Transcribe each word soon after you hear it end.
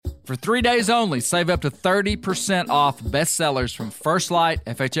For 3 days only, save up to 30% off bestsellers from First Light,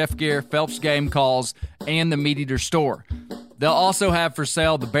 FHF Gear, Phelps Game Calls, and the Meat Eater store. They'll also have for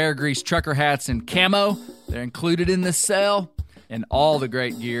sale the Bear Grease trucker hats in camo. They're included in this sale, and all the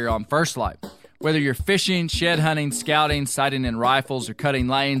great gear on First Light. Whether you're fishing, shed hunting, scouting, sighting in rifles, or cutting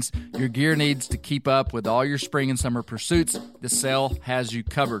lanes, your gear needs to keep up with all your spring and summer pursuits. The sale has you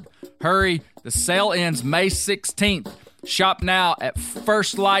covered. Hurry, the sale ends May 16th. Shop now at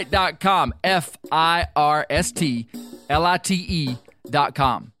firstlight.com,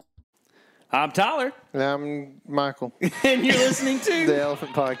 FIRSTLITE.com. I'm Tyler. And I'm Michael. And you're listening to The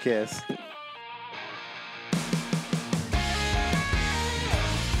Elephant Podcast.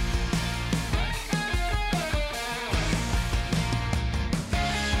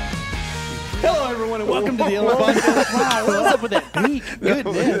 Hello, everyone, and welcome to the Elephant Podcast. Wow, what's up with that beak?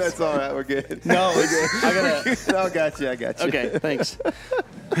 Goodness. That's all right. We're good. No, we're good. I got you. Okay, thanks.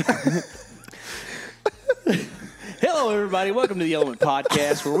 Hello, everybody. Welcome to the Element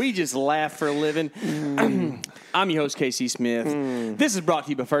Podcast, where we just laugh for a living. I'm your host, Casey Smith. This is brought to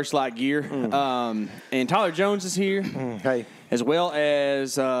you by First Light Gear. And Tyler Jones is here. Hey. As well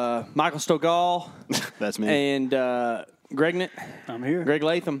as Michael Stovall. That's me. And Greg I'm here. Greg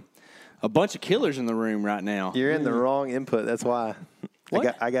Latham. A bunch of killers in the room right now. You're in the wrong input. That's why.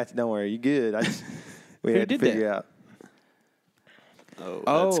 What? I got you. Don't worry. You good. We Who had to did figure out.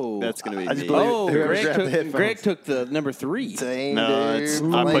 That's going to be I just me. believe- Oh, Whoever grabbed the headphones. Greg took the number 3. Dang, No, dude. it's-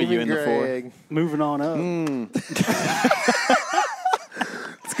 I put you in the Greg. Moving on up.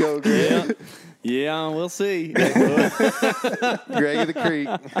 Let's go, Greg. Yeah, we'll see. Greg of the Creek.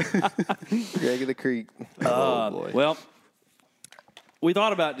 Greg of the Creek. boy. Well, we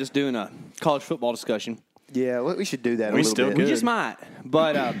thought about just doing a college football discussion. Yeah, we should do that a We little still bit. We Good. just might,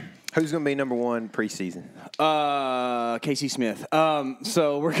 but Who's going to be number one preseason? Casey Smith.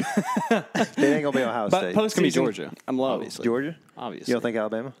 So we're It ain't going to be Ohio but State. postseason. It's gonna be Georgia. I'm low. Obviously. Georgia? Obviously. You don't think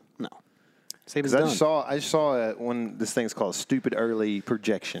Alabama? No. Saban's Because I done. just saw one. This thing's called stupid early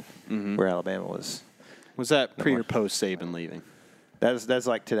projection, where Alabama was. Was that pre or post Saban leaving? That's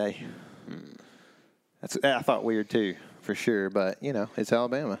like today. I thought weird too, for sure. But it's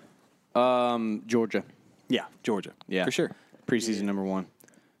Alabama. Georgia. Yeah, Georgia. Yeah, For sure. Preseason number 1.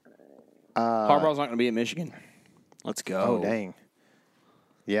 Harbaugh's not going to be at Michigan. Let's go. Oh dang.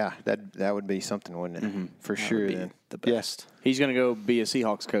 Yeah, that would be something, wouldn't it? For That sure. would be Then the best. He's going to go be a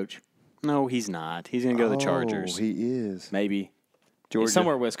Seahawks coach. No, he's not. He's going to go to the Chargers. Oh, he is. Maybe. Georgia. He's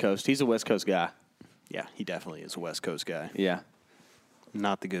somewhere West Coast. He's a West Coast guy. Yeah, he definitely is a West Coast guy. Yeah.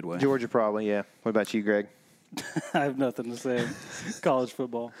 Not the good way. Georgia probably. Yeah. What about you, Greg? I have nothing to say. College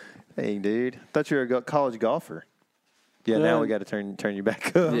football. Hey, dude. Thought you were a college golfer. Yeah. Yeah. Now we got to turn you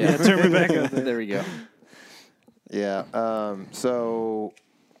back up. Yeah, turn me back up there. There we go. Yeah. So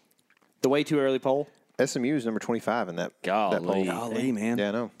The way too early poll. SMU is number 25 in that poll. Golly, man. Yeah,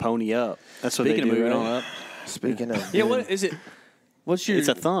 I know. Pony up. That's what Speaking they of do, moving right? on up. Speaking of, Yeah, what is it? What's your? It's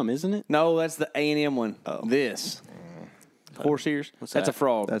a thumb, isn't it? No, that's the A&M one. This. Horse ears. What's That's that? a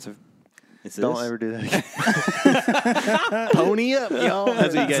frog. that's a. It's Don't this? ever do that again. Pony up, y'all.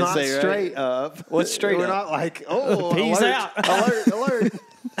 That's what you It's guys not say, right? straight up. What's straight We're up? not like, oh, Peace alert, out. alert.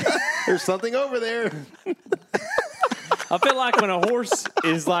 There's something over there. I feel like when a horse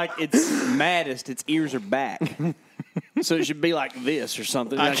is like its maddest, its ears are back. So it should be like this or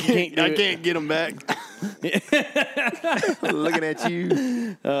something. I Like, you can't, do I it. can't get him back. Looking at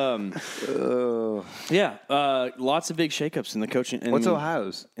you. Yeah, lots of big shakeups in the coaching. What's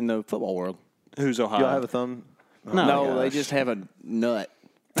Ohio's? in the football world? Who's Do Ohio? y'all have a thumb? Oh, No, my they gosh. just have a nut.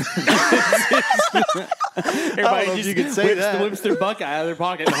 I Everybody don't know if just you could say that. whips their bucket out of their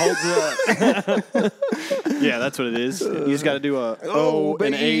pocket and holds it up. Yeah, that's what it is. You just got to do a Oh, O,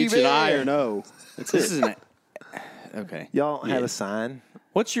 an H, an I, baby. or an O. That's This it. isn't it. Okay. Y'all have a sign.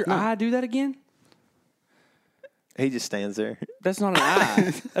 What's your eye? Do that again? He just stands there. That's not an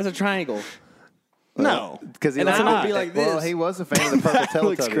eye. That's a triangle. No. Because he And likes I would to be like Well, this. he was a fan of the purple Teletubby.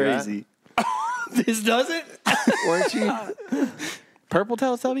 Looks crazy. This doesn't? Right? Weren't you? Purple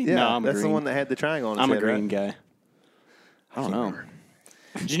Teletubby? Yeah, no, I'm that's green. the one that had the triangle on his I'm a head, green right? guy. I don't know.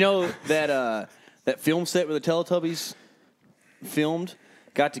 Did you know that that film set where the Teletubbies filmed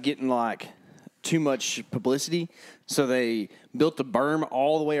got to getting like too much publicity, so they built the berm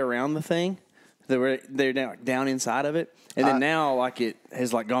all the way around the thing. They're now down inside of it, and then now like it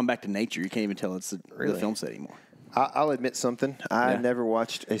has like gone back to nature. You can't even tell it's the film set anymore. I'll admit something. I Yeah. never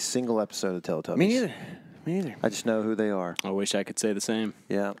watched a single episode of Teletubbies. Me neither. Me neither. I just know who they are. I wish I could say the same.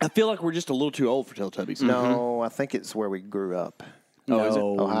 Yeah. I feel like we're just a little too old for Teletubbies. No, I think it's where we grew up. Oh, is it?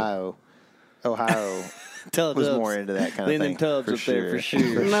 No. Ohio. Teletubs. was more into that kind of Them thing. tubs up there for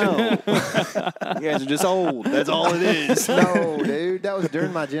sure. No. You guys are just old. That's all it is. No, dude, that was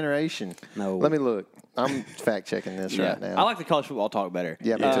during my generation. No. Let me look. I'm fact checking this Yeah. right now. I like the college football talk better.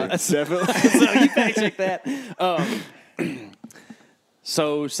 Yeah, me too. Definitely. So you fact check that.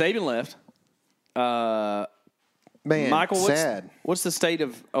 So Saban left. Man, Michael, sad. what's the state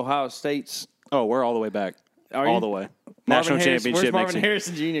of Ohio State's? Oh, we're all the way back. Are all you? the way. Marvin National Harris, championship Where's Marvin next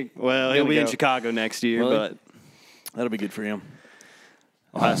year. Harrison Jr.? Well, he'll gonna be in go? Chicago next year, Will he? but That'll be good for him.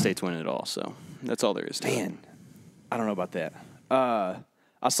 Ohio State's winning it all, so that's all there is to it. Man, I don't know about that.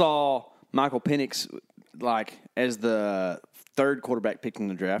 I saw Michael Penix as the third quarterback picked in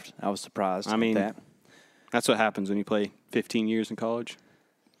the draft. I was surprised. I mean, at that. That's what happens when you play 15 years in college.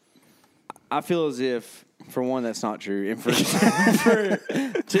 I feel as if, for one, that's not true, and for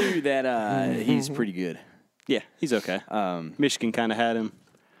two, that he's pretty good. Yeah, he's okay. Michigan kind of had him.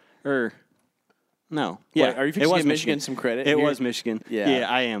 No. Yeah, Wait, are you it fixing was to give Michigan some credit It here? was Michigan. Yeah.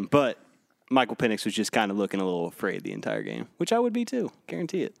 I am. But Michael Penix was just kind of looking a little afraid the entire game, which I would be too.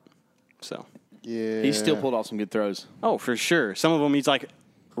 Guarantee it. So. Yeah. He still pulled off some good throws. Oh, for sure. Some of them he's like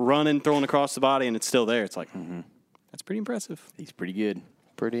running, throwing across the body, and it's still there. It's like, that's pretty impressive. He's pretty good.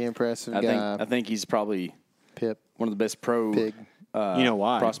 Pretty impressive I guy. think he's probably Pip. one of the best pro Pig. You know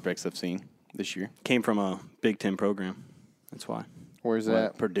why? prospects I've seen this year. Came from a Big Ten program. That's why. Where's What,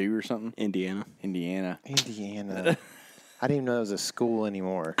 that? Purdue or something? Indiana. Indiana. Indiana. I didn't even know it was a school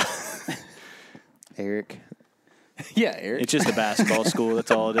anymore. Eric. Yeah, Eric. It's just a basketball school.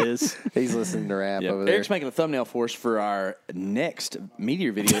 That's all it is. He's listening to rap over there. Eric's making a thumbnail for us for our next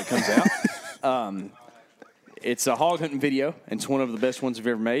Meteor video that comes out. It's a hog hunting video, and it's one of the best ones we've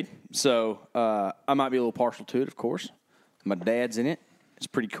ever made. So I might be a little partial to it, of course. My dad's in it. It's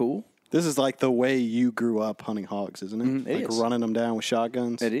pretty cool. This is like the way you grew up hunting hogs, isn't it? it like is. running them down with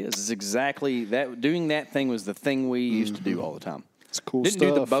shotguns. It is. It's exactly that. Doing that thing was the thing we used to do all the time. It's cool Didn't do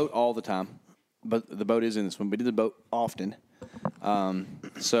the stuff. boat all the time, but the boat is in this one. We did the boat often.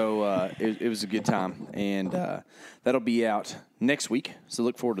 So it was a good time. And that'll be out next week. So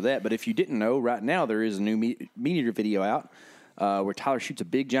look forward to that. But if you didn't know, right now there is a new Meteor video out where Tyler shoots a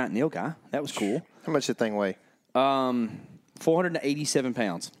big giant nail guy. That was cool. How much did the thing weigh? 487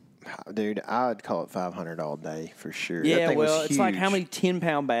 pounds. Dude, I'd call it 500 all day for sure. That Yeah, thing was well, it's like huge. how many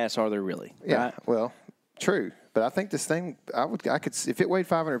 10-pound bass are there really? Yeah, Right? well, true. But I think this thing, I could, if it weighed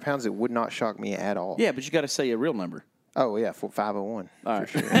 500 pounds, it would not shock me at all. Yeah, but you got to say a real number. Oh yeah, 501 All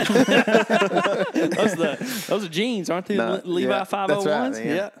for right. sure. Those are jeans, aren't they? No, Levi yeah, 501s? That's right,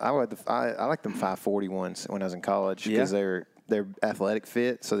 man. Yeah. I like them 541s when I was in college Yeah. because they're athletic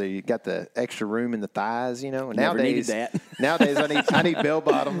fit, so they got the extra room in the thighs, you know. Never needed Nowadays, that. nowadays I need bell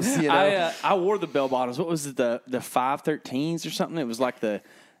bottoms, you know. I wore the bell bottoms. What was it? The 513s or something? It was like the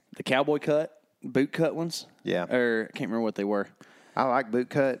cowboy cut, boot cut ones. Yeah. Or I can't remember what they were. I like boot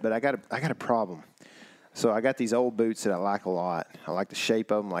cut, but I got a problem. So I got these old boots that I like a lot. I like the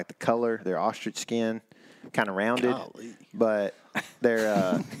shape of them, like the color. They're ostrich skin, kind of rounded, but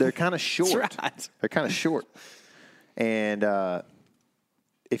they're kind of short. That's right. They're kind of short, and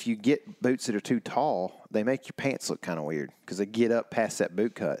if you get boots that are too tall, they make your pants look kind of weird because they get up past that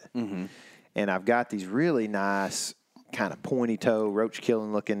boot cut. Mm-hmm. And I've got these really nice, kind of pointy toe, roach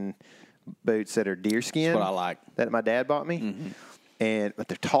killing looking boots that are deer skin. That's what I like. That my dad bought me. Mm-hmm. But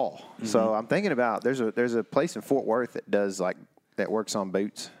they're tall. Mm-hmm. So I'm thinking about there's a place in Fort Worth that works on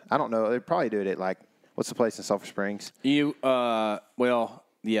boots. I don't know. They probably do it at like what's the place in Sulphur Springs? That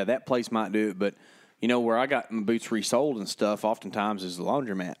place might do it, but you know where I got my boots resold and stuff oftentimes is the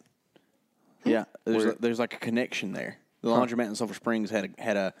laundromat. Yeah, there's like a connection there. The laundromat in Sulphur Springs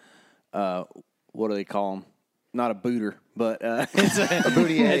had a what do they call them? Not a booter, but it's a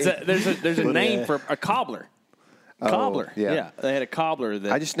boutier. There's a name for a cobbler. Cobbler. yeah. They had a cobbler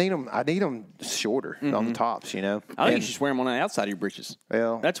that I just need them. I need them shorter on the tops. You know. I think you should just wear them on the outside of your breeches.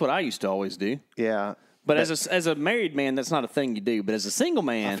 Well, That's what I used to always do. yeah. But as a married man, that's not a thing you do. But as a single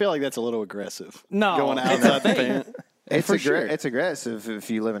man, I feel like that's a little aggressive. No, Going it's a outside the thing. pant. It's aggressive if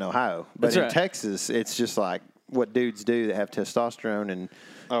you live in Ohio, but That's in right. Texas, it's just like what dudes do that have testosterone and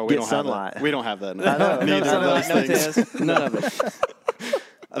Oh, we get don't sunlight. have that. We don't have that. I know. Neither of those things. test, none of it.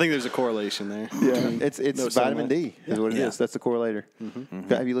 I think there's a correlation there. Yeah, it's No vitamin sunlight. D is what it is. That's the correlator. Mm-hmm.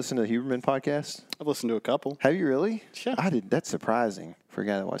 Have you listened to the Huberman podcast? I've listened to a couple. Have you really? Yeah. I did. That's surprising for a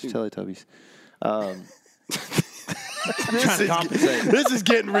guy that watched Teletubbies. Trying to compensate. This is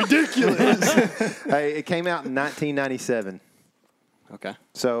getting ridiculous. Hey, it came out in 1997, Okay.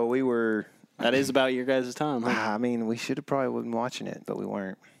 so we were. That is about your guys' time, huh? I mean, we should have probably been watching it, but we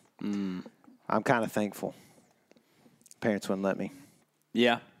weren't. I'm kind of thankful. Parents wouldn't let me.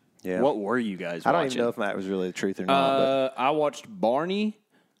 Yeah. Yeah. What were you guys watching? I don't even know if that was really the truth or not. I watched Barney,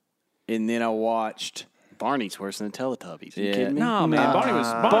 and then I watched. Barney's worse than the Teletubbies. Are you Yeah. kidding me? No, man.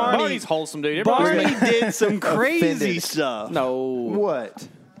 Barney's wholesome, dude. Barney Everybody's did some crazy Offended. stuff. no. But what?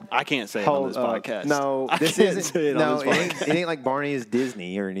 I can't say it on this podcast. No, I this can't isn't. say it on No, this it ain't like Barney is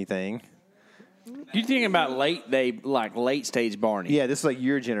Disney or anything. You thinking about late stage Barney? Yeah, this is like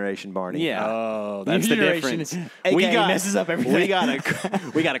your generation Barney. Yeah. Oh, that's Your the generation, difference. AKA messes up everything.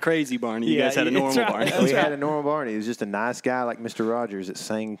 We got a crazy Barney. You Yeah, guys had a that's normal right. Barney. That's We had a normal Barney. He was just a nice guy like Mr. Rogers that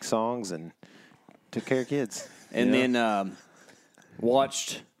sang songs and took care of kids. And then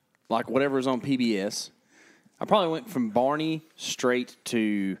watched like whatever was on PBS. I probably went from Barney straight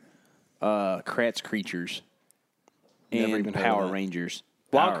to Kratz Creatures Never and even heard of Power that. Rangers.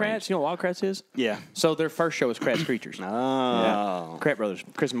 Power Wild Kratts, you know what Wild Kratts is? Yeah. So their first show was Kratz Creatures. Oh. Kratz Brothers,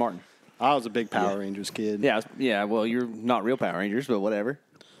 Chris and Martin. I was a big Power Rangers kid. Yeah. Well, you're not real Power Rangers, but whatever.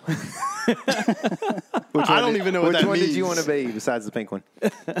 I don't even know what Which that one means. did you want to be besides the pink one?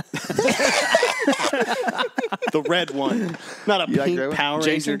 The red one. Not a You like pink the red one? Power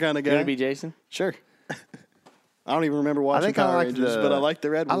Jason, Ranger kind of You guy. want to be Jason? Sure. I don't even remember watching I think I Power like Rangers, but I like the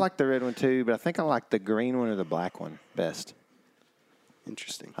red one. I like the red one too, but I think I like the green one or the black one best.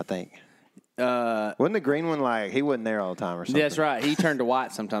 Interesting. I think. Wasn't the green one like he wasn't there all the time or something? That's right. He turned to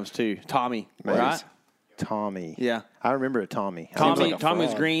white sometimes too. Tommy, right? Tommy. Yeah. I remember a Tommy. Tommy, like a Tommy was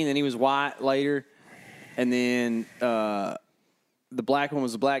fraud. green, then he was white later, and then the black one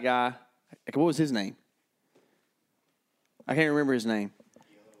was the black guy. What was his name? I can't remember his name.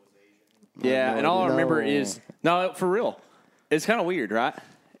 Yeah, and all I remember is no, for real. It's kind of weird, right?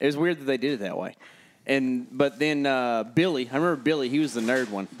 It was weird that they did it that way. But then Billy, I remember Billy. He was the nerd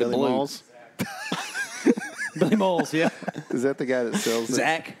one. The Billy blue. Malls. Billy Moles, yeah. Is that the guy that sells it?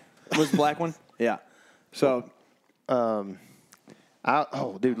 Zach was the black one. Yeah. So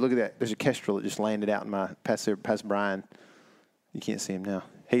Oh, dude, look at that. There's a kestrel that just landed out in my past Brian. You can't see him now.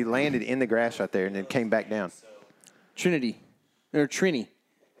 He landed in the grass right there and then came back down. Trinity or Trini.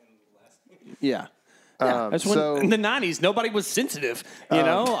 Yeah. That's when so- in the 90s nobody was sensitive. You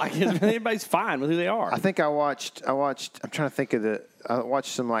know, like everybody's fine with who they are. I think I watched. I'm trying to think of I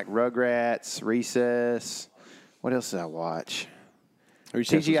watched some like Rugrats, Recess. What else did I watch?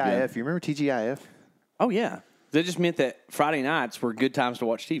 TGIF. You remember TGIF? Oh yeah. That just meant that Friday nights were good times to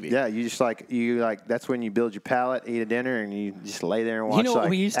watch TV. Yeah, you just like that's when you build your palate, eat a dinner, and you just lay there and watch know what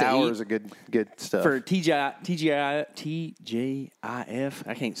we used to hours eat? of good stuff. For TGIF,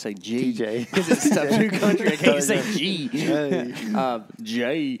 I can't say G TJ. because it's stuff new country. I can't say G.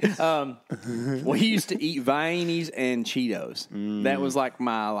 J. We used to eat Viennese and Cheetos. That was like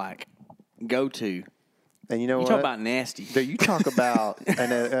my go-to. And you know You what? talk about nasty. So you talk about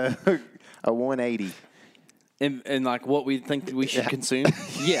a 180. And like what we think that we should consume.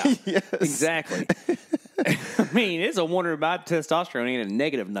 Yeah, exactly. I mean, it's a wonder about testosterone ain't a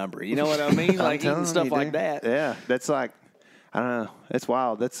negative number. You know what I mean? Like eating stuff like that. Yeah, that's like, I don't know. It's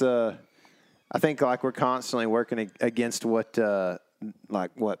wild. That's I think like we're constantly working against what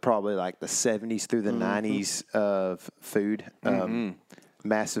probably like the 70s through the 90s of food,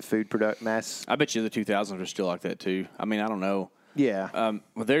 massive food mass. I bet you the 2000s are still like that too. I mean, I don't know. Yeah.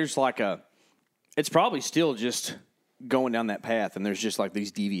 Well, there's it's probably still just going down that path, and there's just like these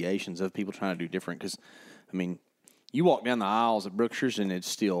deviations of people trying to do different. Because, I mean, you walk down the aisles at Brookshire's, and it's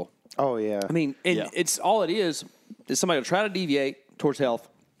still. Oh yeah. I mean, and it's all it is somebody will try to deviate towards health,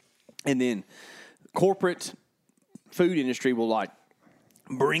 and then corporate food industry will like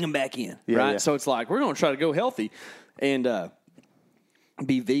bring them back in, right? yeah. So it's like we're going to try to go healthy and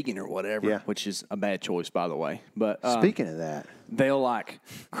be vegan or whatever, which is a bad choice, by the way. But Speaking of that, they'll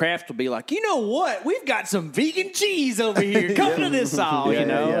Kraft will be like, you know what? We've got some vegan cheese over here. Come to this aisle, you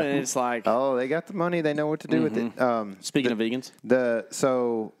know? And it's like, oh, they got the money. They know what to do with it. speaking of vegans, The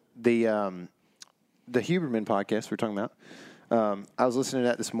Huberman podcast we're talking about. I was listening to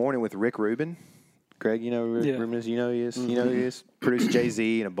that this morning with Rick Rubin. Greg, you know who Rick Rubin is? You know who he is? You know who he is? Produced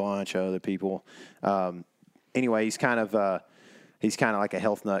Jay-Z and a bunch of other people. Anyway, he's kind of like a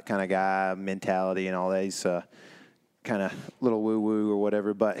health nut kind of guy, mentality and all that. He's kind of little woo-woo or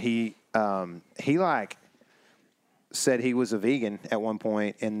whatever. But he said he was a vegan at one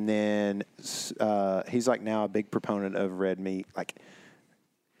point, and then he's like now a big proponent of red meat.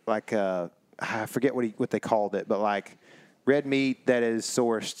 I forget what they called it, but like red meat that is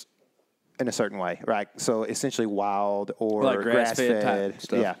sourced in a certain way, right? So essentially wild or like grass-fed type grass-fed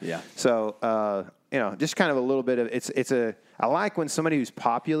stuff. Yeah. So just kind of a little bit of I like when somebody who's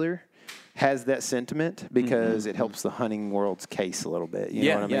popular has that sentiment because it helps the hunting world's case a little bit. You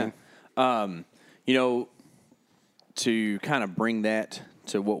know what I mean? You know, to kind of bring that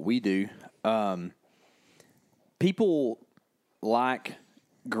to what we do. People like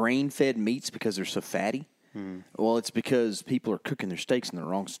grain-fed meats because they're so fatty. Well, it's because people are cooking their steaks in the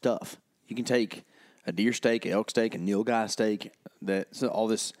wrong stuff. You can take a deer steak, an elk steak, a nilgai steak. All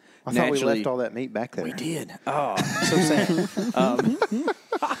this. I thought we left all that meat back there. We did. Oh, so sad.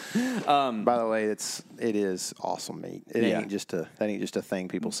 By the way, it is awesome meat. That ain't just a thing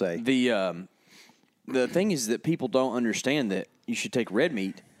people say. The thing is that people don't understand that you should take red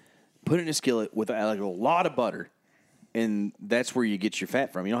meat, put it in a skillet with a lot of butter, and that's where you get your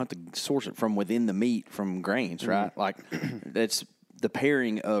fat from. You don't have to source it from within the meat from grains, right? Like that's the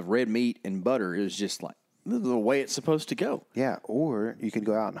pairing of red meat and butter is just like the way it's supposed to go. Yeah, or you could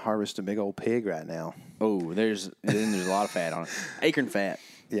go out and harvest a big old pig right now. Oh, there's a lot of fat on it. Acorn fat.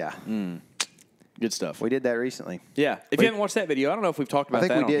 Yeah. Good stuff. We did that recently. Yeah. If you haven't watched that video, I don't know if we've talked about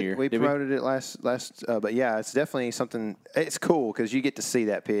that on here. We promoted it last, but yeah, it's definitely something. It's cool because you get to see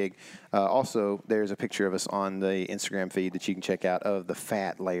that pig. Also, there's a picture of us on the Instagram feed that you can check out of the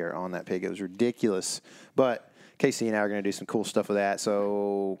fat layer on that pig. It was ridiculous. But Casey and I are going to do some cool stuff with that.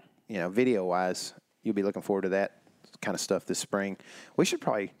 So, video-wise, you'll be looking forward to that kind of stuff this spring. We should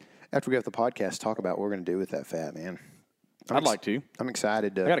probably, after we get off the podcast, talk about what we're going to do with that fat, man. I'd like to. I'm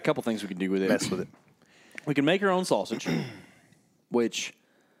excited to. I got a couple things we can do with it. Mess with it. We can make our own sausage, which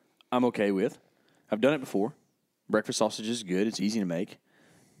I'm okay with. I've done it before. Breakfast sausage is good. It's easy to make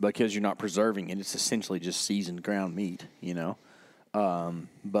because you're not preserving it. It's essentially just seasoned ground meat,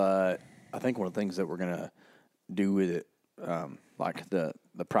 But I think one of the things that we're going to do with it, like the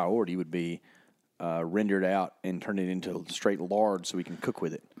priority would be render it out and turn it into straight lard so we can cook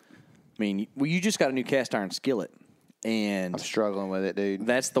with it. I mean, you just got a new cast iron skillet. And I'm struggling with it, dude.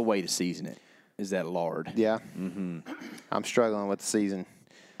 That's the way to season it, is that lard. Yeah. Mm-hmm. I'm struggling with the season.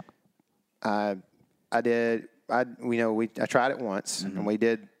 I tried it once, and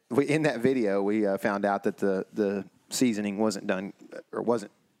in that video, we found out that the seasoning wasn't done or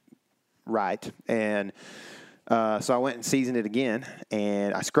wasn't right. And so I went and seasoned it again,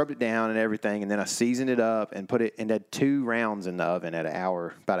 and I scrubbed it down and everything, and then I seasoned it up and put it and had 2 rounds in the oven at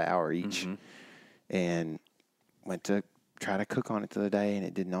about an hour each. And went to try to cook on it the other day, and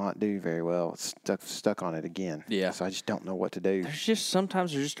it did not do very well. It's stuck on it again. Yeah. So I just don't know what to do.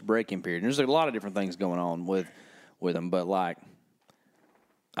 Sometimes there's just a break-in period. There's a lot of different things going on with them, but I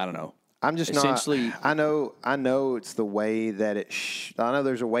don't know. I'm just essentially, I know it's the way that I know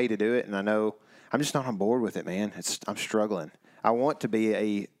there's a way to do it, and I'm just not on board with it, man. I'm struggling. I want to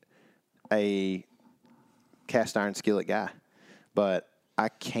be a cast iron skillet guy, but I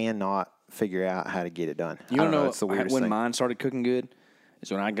cannot figure out how to get it done. You don't know it's the weirdest when thing. mine started cooking good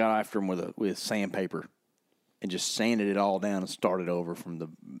is when I got after them with sandpaper and just sanded it all down and started over from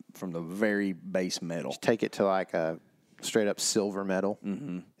the very base metal. Just take it to like a straight up silver metal.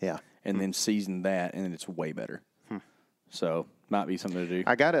 Mm-hmm. Yeah. And then season that, and then it's way better. So might be something to do.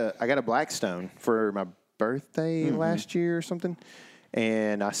 I got a Blackstone for my birthday last year or something.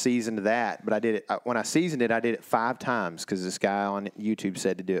 And I seasoned that, but I did it when I seasoned it. I did it 5 times because this guy on YouTube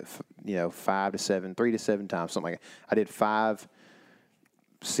said to do it, 5 to 7, 3 to 7 times, something like that. I did 5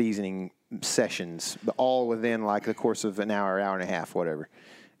 seasoning sessions, but all within like the course of an hour, hour and a half, whatever.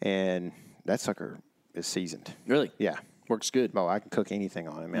 And that sucker is seasoned. Really? Yeah, works good. Oh, I can cook anything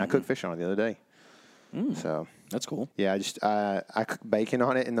on it. I mean, I cooked fish on it the other day. So that's cool. Yeah, I cooked bacon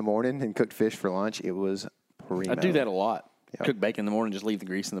on it in the morning and cooked fish for lunch. It was primo. I do that a lot. Yep. Cook bacon in the morning, just leave the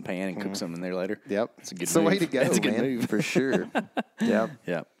grease in the pan and cook something in there later. Yep. It's a good It's move. the way to go, That's a good man, move. for sure. Yep.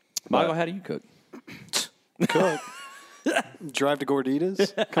 Yeah. Michael, how do you cook? Cook. Drive to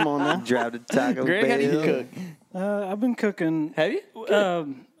Gordita's. Come on now. Drive to Taco Greg, how do you Bell. cook? I've been cooking. Have you?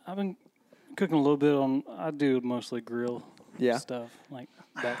 I've been cooking a little bit on. I do mostly grill Yeah. stuff like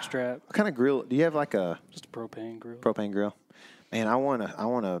backstrap, What kind of grill? Do you have like a just a propane grill. propane grill? Man, I want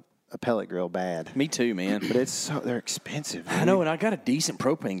a pellet grill bad. Me too, man. But they're expensive. I know, and I got a decent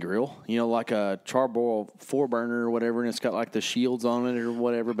propane grill. Like a Charbroil 4-burner or whatever, and it's got like the shields on it or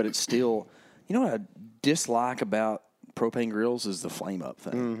whatever, but it's still, what I dislike about propane grills is the flame up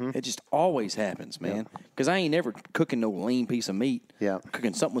thing. It just always happens, man. Because I ain't never cooking no lean piece of meat. Yeah. I'm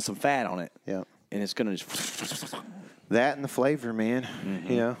cooking something with some fat on it. Yeah. And it's going to just... That and the flavor, man.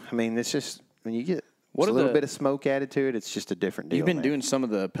 I mean, it's just when you get What a are little the- bit of smoke added to it, it's just a different deal. You've been man. doing some of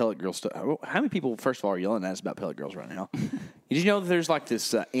the pellet grill stuff. How many people, first of all, are yelling at us about pellet grills right now? Did you know that there's like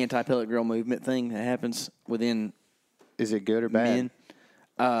this anti-pellet grill movement thing that happens within Is it good or bad?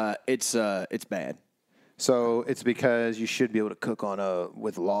 men? It's bad. So it's because you should be able to cook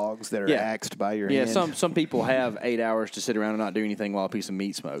with logs that are axed by your hand. Yeah, some people have 8 hours to sit around and not do anything while a piece of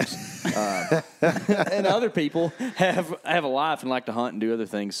meat smokes. And other people have a life and like to hunt and do other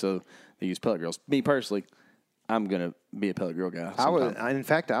things, so they use pellet grills. Me personally, I'm going to be a pellet grill guy. In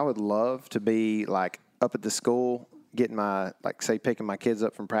fact, I would love to be like up at the school getting picking my kids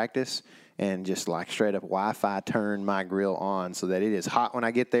up from practice and just like straight up Wi-Fi turn my grill on so that it is hot when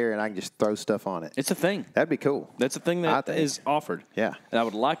I get there and I can just throw stuff on it. It's a thing. That'd be cool. That's a thing that is offered. Yeah. And I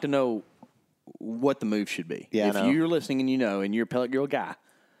would like to know what the move should be. Yeah, if you're listening and you're a pellet grill guy,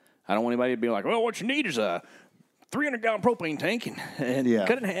 I don't want anybody to be like, well, what you need is a 300-gallon propane tank and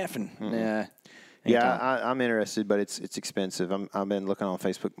cut it in half. And I'm interested, but it's expensive. I've been looking on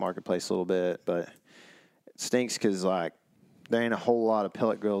Facebook Marketplace a little bit, but it stinks because like there ain't a whole lot of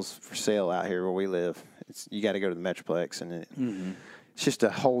pellet grills for sale out here where we live. You got to go to the Metroplex, and it's just a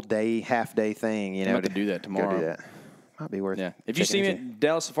whole day, half day thing. You know, I'm about to do that tomorrow. Go do that. Might be worth. Yeah. If you see me at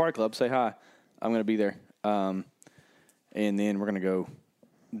Dallas Safari Club, say hi. I'm going to be there, and then we're going to go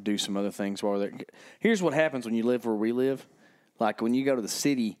do some other things while we're there. Here's what happens when you live where we live. Like when you go to the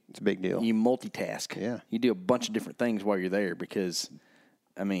city, it's a big deal. You multitask. Yeah. You do a bunch of different things while you're there because,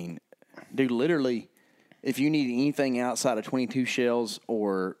 I mean, dude, literally, if you need anything outside of 22 shells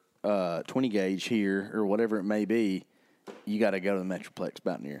or 20 gauge here or whatever it may be, you got to go to the Metroplex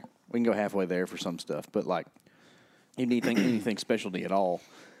about near. We can go halfway there for some stuff, but like, you need anything specialty at all.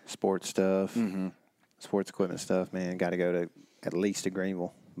 Sports stuff, sports equipment stuff, man, got to go to at least to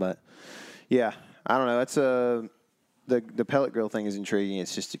Greenville. But, yeah, I don't know. It's the pellet grill thing is intriguing.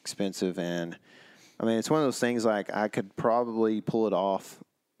 It's just expensive. And, I mean, it's one of those things like I could probably pull it off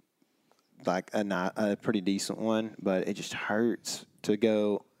like a pretty decent one, but it just hurts to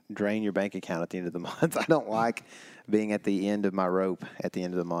go drain your bank account at the end of the month. I don't like being at the end of my rope at the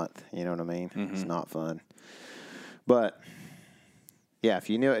end of the month. You know what I mean? It's not fun. But yeah, if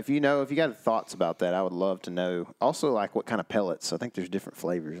you got thoughts about that, I would love to know. Also, like what kind of pellets. I think there's different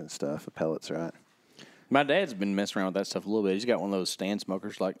flavors and stuff of pellets, right? My dad's been messing around with that stuff a little bit. He's got one of those stand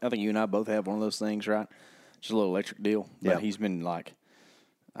smokers. Like I think you and I both have one of those things, right? Just a little electric deal. But he's been like,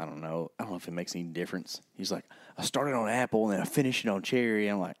 I don't know if it makes any difference. He's like, I started on apple and then I finished it on cherry.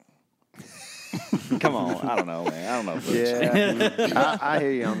 I'm like, come on, I don't know, man. I don't know. Yeah, I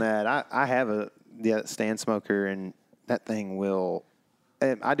hear you on that. I have a stand smoker, and that thing will.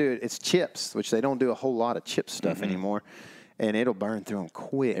 And I do it. It's chips, which they don't do a whole lot of chip stuff anymore, and it'll burn through them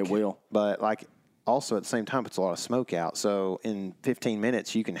quick. It will, but like also at the same time, it's a lot of smoke out. So in 15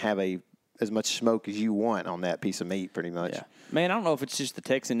 minutes, you can have as much smoke as you want on that piece of meat, pretty much. Yeah. Man, I don't know if it's just the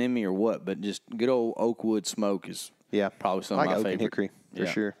Texan in me or what, but just good old oak wood smoke is probably some of my oak favorite. And hickory for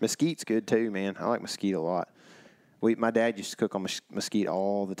sure. Mesquite's good too, man. I like mesquite a lot. My dad used to cook on mesquite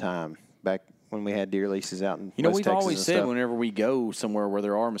all the time back when we had deer leases out in West we've Texas always and said stuff. Whenever we go somewhere where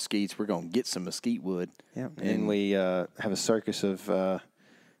there are mesquites, we're going to get some mesquite wood. Yeah, and we have a circus of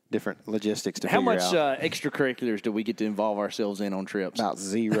different logistics to How figure much out. Extracurriculars do we get to involve ourselves in on trips? About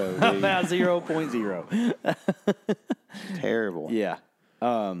zero, dude. About 0.0. Terrible. Yeah.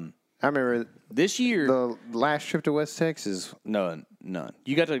 I remember this year, the last trip to West Texas. None.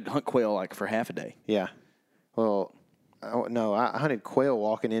 You got to hunt quail like for half a day. Yeah. Well, no, I hunted quail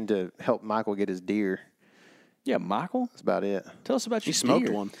walking in to help Michael get his deer. Yeah, Michael? That's about it. Tell us about your smoked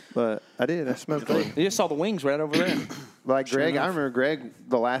deer. one. But I did. I smoked one. You just saw the wings right over there. Like Greg, I remember Greg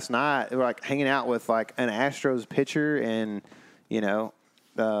the last night, we were like hanging out with like an Astros pitcher and,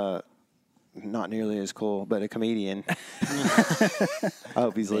 not nearly as cool, but a comedian. I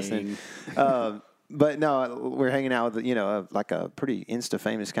hope he's listening. But no, we're hanging out with, like a pretty Insta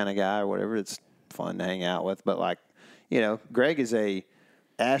famous kind of guy or whatever. It's fun to hang out with. But like, Greg is a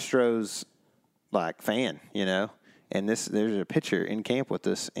Astros like fan, and there's a pitcher in camp with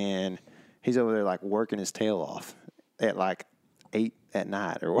us, and he's over there like working his tail off at like 8 at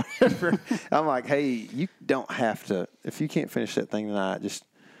night or whatever. I'm like, hey, you don't have to, if you can't finish that thing tonight, just,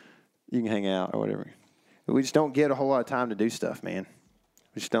 you can hang out or whatever. We just don't get a whole lot of time to do stuff, man.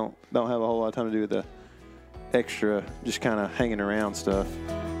 We just don't have a whole lot of time to do the extra, just kind of hanging around stuff.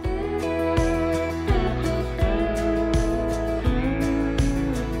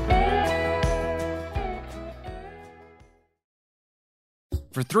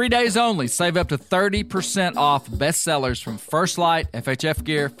 For 3 days only, save up to 30% off bestsellers from First Light, FHF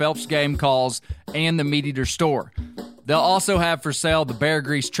Gear, Phelps Game Calls, and the Meat Eater store. They'll also have for sale the Bear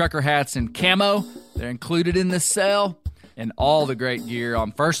Grease trucker hats in camo. They're included in the sale, and all the great gear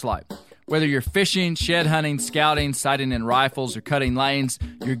on First Light. Whether you're fishing, shed hunting, scouting, sighting in rifles, or cutting lanes,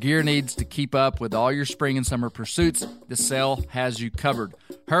 your gear needs to keep up with all your spring and summer pursuits. The sale has you covered.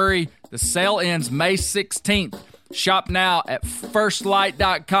 Hurry, the sale ends May 16th. Shop now at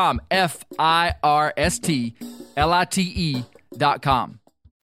firstlight.com, FIRSTLITE.com.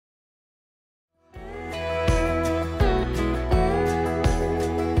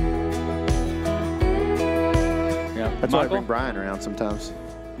 Yeah. That's why I bring Brian around sometimes.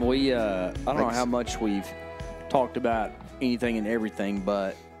 We, I don't know Thanks. how much we've talked about anything and everything,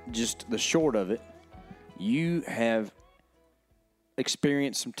 but just the short of it, you have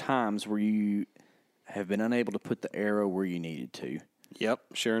experienced some times where you have been unable to put the arrow where you needed to. Yep,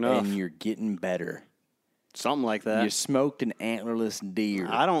 sure enough. And you're getting better. Something like that. You smoked an antlerless deer.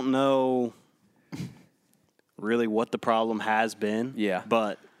 I don't know really what the problem has been. Yeah.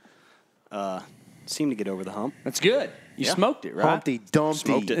 But seemed to get over the hump. That's good. You Yeah. smoked it, right? Humpty Dumpty.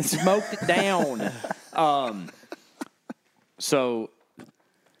 Smoked it. Smoked it down. So,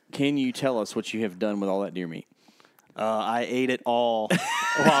 can you tell us what you have done with all that deer meat? I ate it all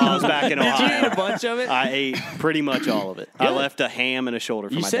while I was back in Ohio. Did you eat a bunch of it? I ate pretty much all of it. I left a ham and a shoulder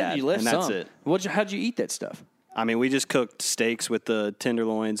for You my said dad. you left and that's some. it. How'd you eat that stuff? I mean, we just cooked steaks with the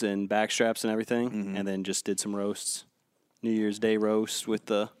tenderloins and backstraps and everything, Mm-hmm. and then just did some roasts. New Year's Day roast with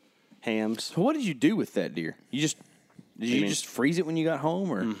the hams, So what did you do with that deer? Did you mean? just freeze it when you got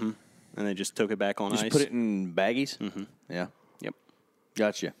home, or and then just took it back on just ice. put it in baggies? Mm-hmm. Yeah, Yep.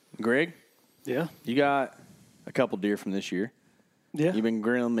 gotcha. Greg, Yeah. you got a couple deer from this year. Yeah. You've been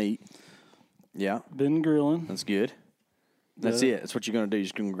grilling meat. Yeah, Been grilling. that's good. That's it. That's what you're gonna do. You're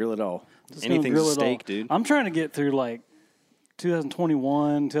just gonna grill it all. Just gonna Anything's grill a it all. steak, dude. I'm trying to get through like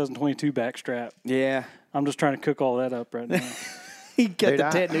 2021, 2022 backstrap. Yeah, I'm just trying to cook all that up right now. he got Dude, the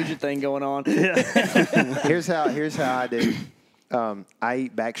I- Ted Nugent thing going on. Here's how I do. I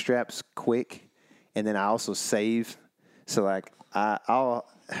eat backstraps quick, and then I also save. So like I'll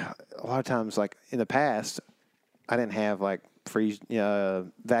a lot of times, like in the past, I didn't have like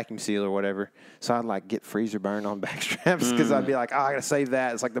vacuum seal or whatever, so I'd like get freezer burn on backstraps because I'd be like, oh, I gotta save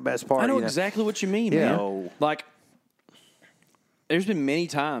that. It's like the best part. I know you know? exactly what you mean, Yeah. man. No. Like, there's been many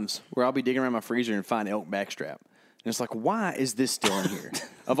times where I'll be digging around my freezer and find elk backstrap. And it's like, why is this still in here?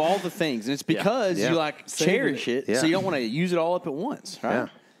 Of all the things. And it's because Yeah. you, like, cherish it, Yeah. so you don't want to use it all up at once, right?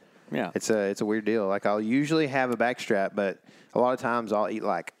 Yeah. It's a weird deal. Like I'll usually have a backstrap, but a lot of times I'll eat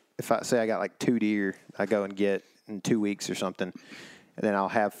like if I say I got like 2 deer, I go and get in 2 weeks or something, and then I'll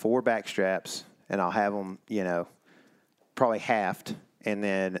have 4 backstraps, and I'll have them, probably halved, and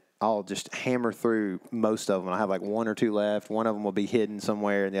then I'll just hammer through most of them. I'll have like 1 or 2 left. One of them will be hidden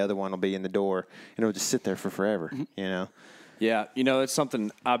somewhere, and the other one will be in the door, and it'll just sit there for forever. Yeah, it's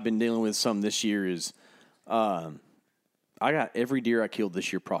something I've been dealing with some this year is I got every deer I killed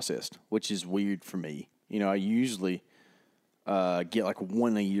this year processed, which is weird for me. I usually get like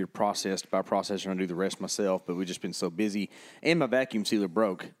 1 a year processed by a processor and I do the rest myself, but we've just been so busy. And my vacuum sealer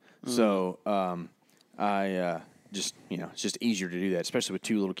broke. So I just, it's just easier to do that, especially with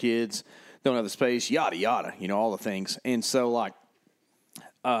 2 little kids. Don't have the space, yada, yada, all the things. And so like,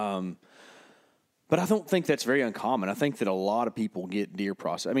 but I don't think that's very uncommon. I think that a lot of people get deer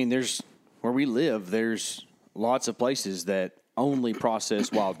processed. I mean, there's where we live, there's lots of places that only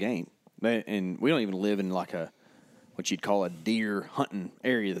process wild game. And we don't even live in like what you'd call a deer hunting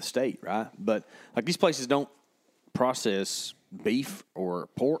area of the state, right? But like these places don't process beef or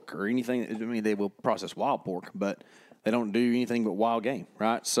pork or anything. I mean, they will process wild pork, but they don't do anything but wild game,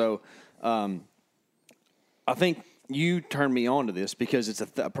 right? So I think you turned me on to this because it's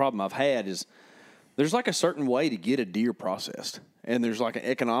a problem I've had is there's like a certain way to get a deer processed, and there's like an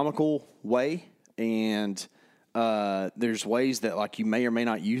economical way, and there's ways that like you may or may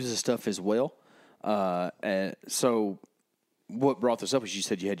not use this stuff as well. So what brought this up is you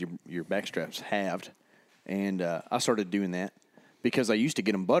said you had your backstraps halved, and I started doing that because I used to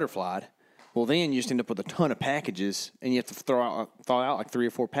get them butterflied. Well, then you just end up with a ton of packages, and you have to thaw out like 3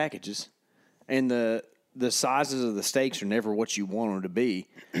 or 4 packages, and the sizes of the steaks are never what you want them to be,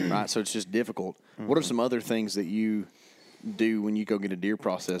 right? So it's just difficult. Mm-hmm. What are some other things that you do when you go get a deer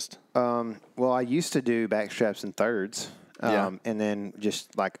processed? Well, I used to do backstraps in thirds. And then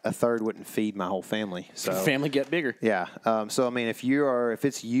just like a third wouldn't feed my whole family. So family get bigger. Yeah. So I mean, if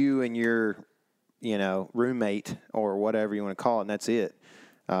it's you and your, roommate or whatever you want to call it, and that's it,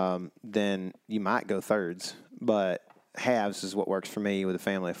 then you might go thirds. But halves is what works for me with a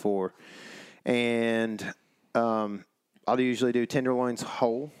family of 4. And I'll usually do tenderloins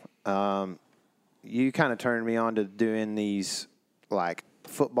whole. You kind of turned me on to doing these like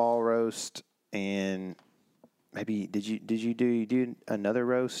football roast, and maybe did you do another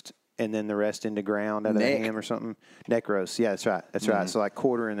roast and then the rest into ground out of the ham or something. Neck roast. Yeah, that's right. That's right. So like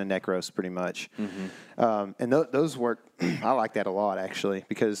quarter in the neck roast pretty much. And those work. I like that a lot actually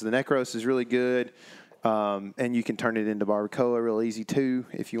because the neck roast is really good. And you can turn it into barbacoa real easy too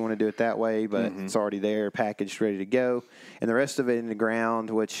if you want to do it that way, but it's already there, packaged, ready to go. And the rest of it in the ground,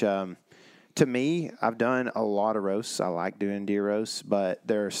 which to me, I've done a lot of roasts. I like doing deer roasts, but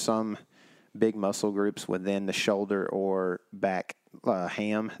there are some big muscle groups within the shoulder or back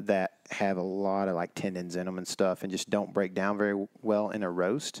ham that have a lot of like tendons in them and stuff and just don't break down very well in a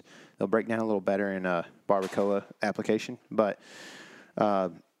roast. They'll break down a little better in a barbacoa application, but I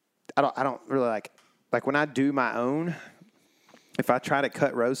don't really like when I do my own, if I try to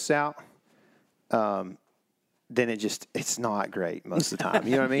cut roasts out, then it's not great most of the time.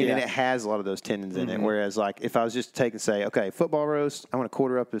 You know what I mean? And it has a lot of those tendons in it. Whereas like if I was just to take and say, okay, football roast, I want to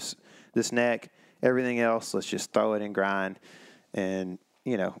quarter up this neck, everything else, let's just throw it and grind. And,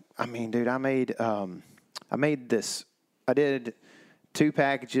 you know, I mean, dude, I did 2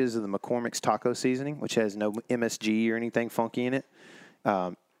 packages of the McCormick's taco seasoning, which has no MSG or anything funky in it.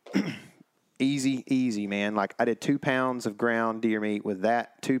 Easy, man. Like I did 2 pounds of ground deer meat with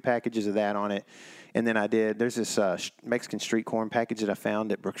that, 2 packages of that on it. And then there's this Mexican street corn package that I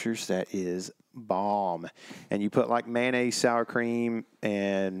found at Brookshire's that is bomb. And you put like mayonnaise, sour cream,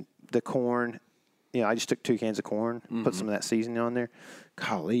 and the corn. You know, I just took 2 cans of corn, put some of that seasoning on there.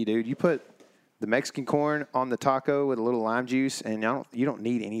 Golly, dude, you put the Mexican corn on the taco with a little lime juice, and you don't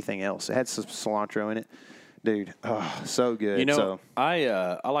need anything else. It had some cilantro in it. Dude, oh, so good. You know,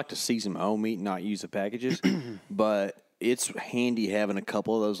 I like to season my own meat and not use the packages, but it's handy having a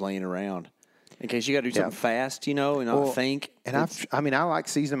couple of those laying around in case you got to do something fast, you know, and not think. And I like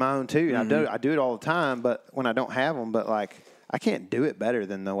seasoning my own too. I do it all the time, but when I don't have them, but like I can't do it better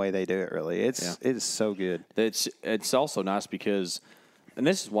than the way they do it. Really, it is so good. It's also nice because, and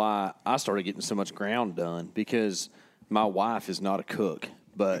this is why I started getting so much ground done because my wife is not a cook.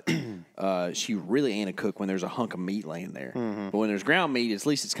 But she really ain't a cook when there's a hunk of meat laying there. But when there's ground meat, at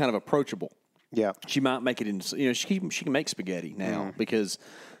least it's kind of approachable. Yeah. She might make it into, you know, she can make spaghetti now because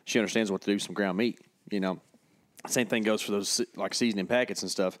she understands what to do with some ground meat, you know. Same thing goes for those, like, seasoning packets and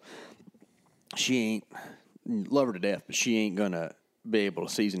stuff. She ain't, love her to death, but she ain't going to be able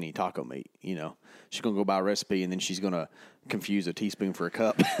to season any taco meat, you know. She's going to go buy a recipe, and then she's going to confuse a teaspoon for a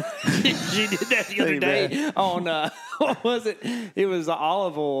cup. She did that the other day on, what was it? It was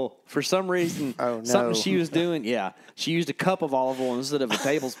olive oil for some reason. Oh, no. Something she was doing. Yeah. She used a cup of olive oil instead of a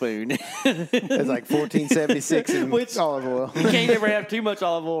tablespoon. It's like $14.76 in olive oil. You can't ever have too much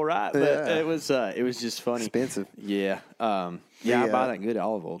olive oil, right? But it was just funny. Expensive. Yeah. I buy that good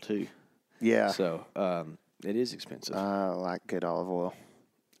olive oil, too. Yeah. So it is expensive. I like good olive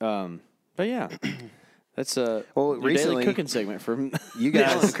oil. But yeah, that's your recently daily cooking segment from you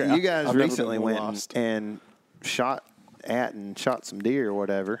guys. You guys I've recently never been went lost. and shot some deer or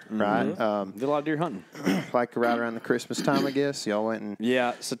whatever, right? did a lot of deer hunting. Like right around the Christmas time, I guess. Y'all went and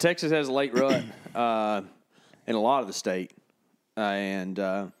Yeah, so Texas has a late rut in a lot of the state, and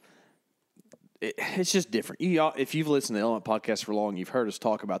it's just different. If you've listened to the Element Podcast for long, you've heard us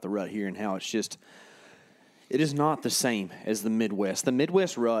talk about the rut here and how it is not the same as the Midwest. The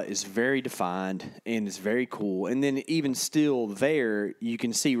Midwest rut is very defined and it's very cool. And then even still there, you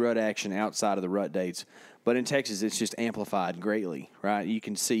can see rut action outside of the rut dates. But in Texas, it's just amplified greatly, right? You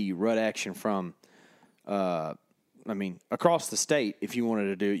can see rut action from, across the state. If you wanted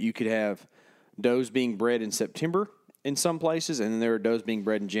to do it, you could have does being bred in September in some places, and then there are does being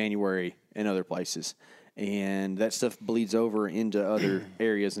bred in January in other places. And that stuff bleeds over into other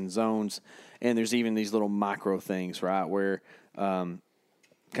areas and zones. And there's even these little micro things, right, where kind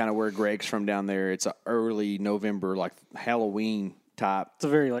of where Greg's from down there, it's a early November, like Halloween type. It's a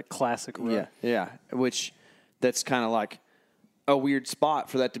very like classic rut. Yeah, which that's kind of like a weird spot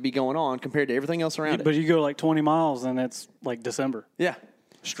for that to be going on compared to everything else around it. But you go like 20 miles and it's like December. Yeah.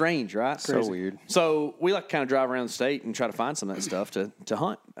 Strange, right? so weird. So we like to kind of drive around the state and try to find some of that stuff to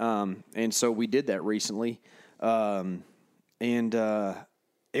hunt. And so we did that recently. And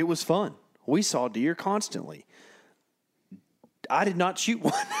it was fun. We saw deer constantly. I did not shoot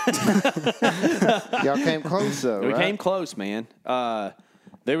one. y'all came close though, We right? came close, man.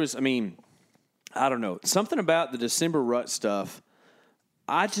 There was, I don't know. Something about the December rut stuff,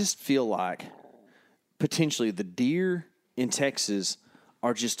 I just feel like potentially the deer in Texas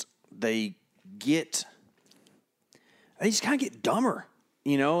are just, they just kind of get dumber,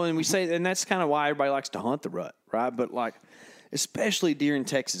 you know? And we say, and that's kind of why everybody likes to hunt the rut, right? But like, especially deer in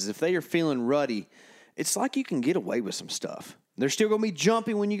Texas, if they are feeling rutty, it's like you can get away with some stuff. They're still going to be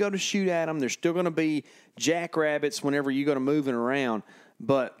jumpy when you go to shoot at them. There's still going to be jackrabbits whenever you go to moving around.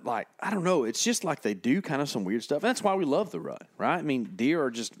 But, like, I don't know. It's just like they do kind of some weird stuff. And that's why we love the rut, right? I mean, deer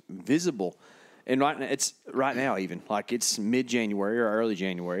are just visible. And right now even. Like, it's mid-January or early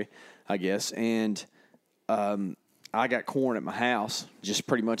January, I guess. And I got corn at my house just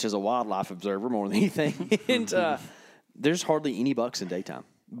pretty much as a wildlife observer more than anything. And there's hardly any bucks in daytime.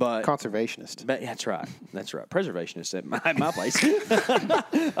 But Conservationist. But that's right. That's right. Preservationist at my place.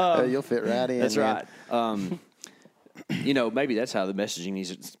 You'll fit right in. That's man. right. Maybe that's how the messaging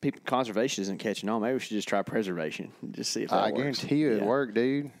needs. People, conservation isn't catching on. Maybe we should just try preservation. Just see if that I works. guarantee you it worked,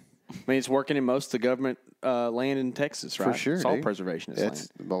 dude. I mean, it's working in most of the government land in Texas, right? For sure, it's all dude. preservationist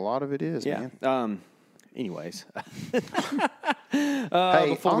land. A lot of it is, Yeah. man. Anyways, Hey,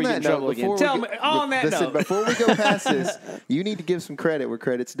 before on we that get in trouble note, again, before tell we me. get- On that listen, note, before we go past this, you need to give some credit where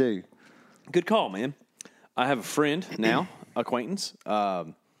credit's due. good call, man. I have a friend now, acquaintance,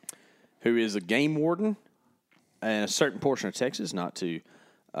 who is a game warden in a certain portion of Texas. Not to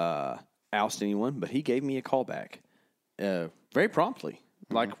oust anyone, but he gave me a call back very promptly,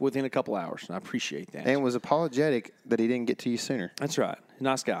 like within a couple hours. And I appreciate that. And was apologetic that he didn't get to you sooner. That's right.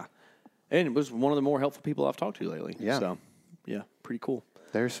 Nice guy. And it was one of the more helpful people I've talked to lately. Yeah. So, yeah, pretty cool.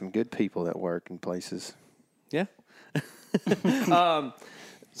 There's some good people that work in places. Yeah.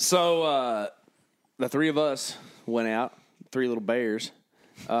 So the three of us went out, three little bears,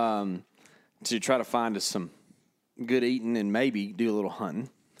 to try to find us some good eating and maybe do a little hunting.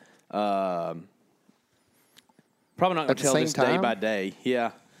 Probably not going At to the tell same this day time? by day.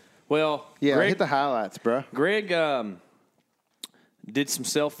 Yeah. Well, Yeah, Greg, hit the highlights, bro. Greg did some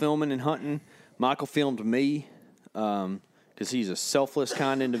self-filming and hunting. Michael filmed me because he's a selfless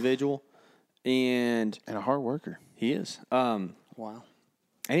kind of individual. And And a hard worker. he is. Wow.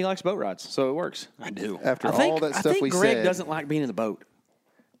 And he likes boat rides, so it works. I do. After I think, all that I stuff think we Greg said, doesn't like being in the boat.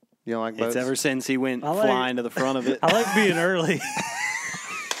 you don't like boats? It's ever since he went I like- flying to the front of it. I like being early.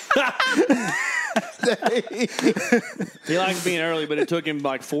 He likes being early, but it took him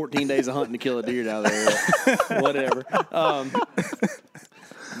like 14 days of hunting to kill a deer down there. Whatever.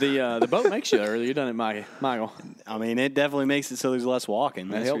 The boat makes you early. You done it, Michael. I mean, it definitely makes it so there's less walking.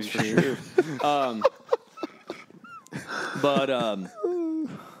 That That's helps for for sure. sure. But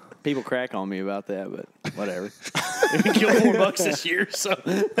people crack on me about that, but whatever. We killed 4 bucks this year, so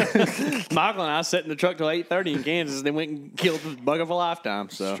Michael and I sat in the truck till 8:30 in Kansas, and then went and killed the buck of a lifetime.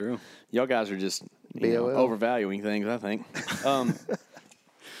 So It's true. y'all guys are just BOL. overvaluing things, I think.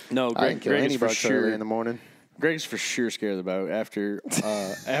 No, I didn't kill Greg any is for bucks early sure. in the morning. Greg's for sure scared of the boat after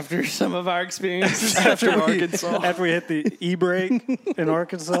some of our experiences after Arkansas. After we hit the e-brake in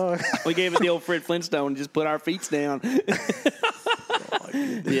Arkansas. We gave it the old Fred Flintstone and just put our feet down.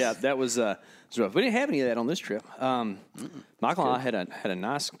 Yeah, that was rough. We didn't have any of that on this trip. Michael and I had a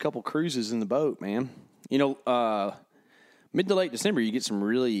nice couple cruises in the boat, man. You know, mid to late December, you get some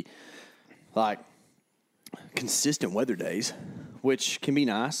really like consistent weather days, which can be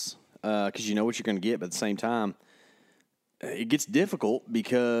nice because you know what you're going to get. But at the same time, it gets difficult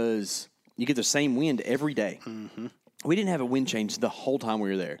because you get the same wind every day. Mm-hmm. We didn't have a wind change the whole time we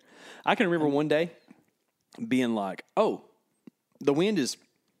were there. I can remember one day being like, oh, the wind is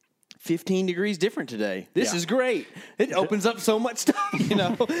 15 degrees different today. This is great. It opens up so much stuff, you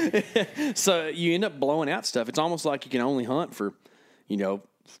know. So you end up blowing out stuff. It's almost like you can only hunt for,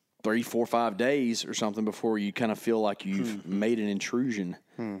 3, 4, 5 days or something before you kind of feel like you've made an intrusion.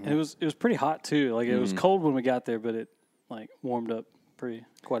 And it was pretty hot too. Like it was cold when we got there, but it like warmed up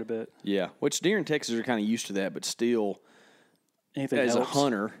quite a bit. Yeah, which deer in Texas are kind of used to that, but still, Anything as helps. a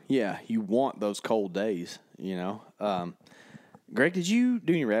hunter, yeah, you want those cold days, you know. Greg, did you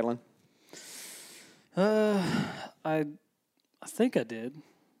do any rattling? I think I did.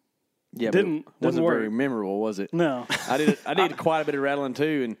 Yeah, Didn't- but it wasn't didn't very work. memorable, was it? No. I did quite a bit of rattling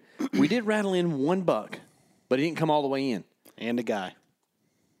too, and we did rattle in one buck, but he didn't come all the way in. And a guy.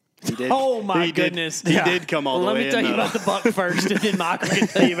 He did. Oh my he goodness! Did, he did come all the Let way me tell in. you though. about the buck first, and then Michael can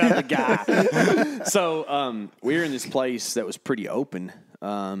tell you about the guy. So we were in this place that was pretty open,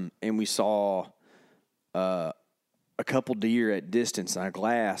 and we saw a couple deer at distance, and I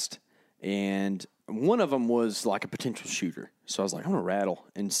glassed, and one of them was like a potential shooter. So I was like, I'm gonna rattle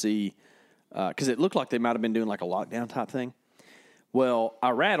and see, because it looked like they might have been doing like a lockdown type thing. Well, I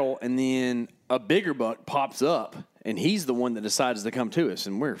rattle, and then a bigger buck pops up, and he's the one that decides to come to us,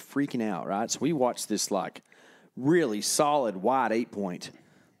 and we're freaking out, right? So we watched this, like, really solid wide 8-point,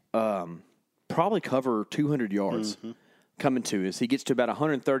 probably cover 200 yards coming to us. He gets to about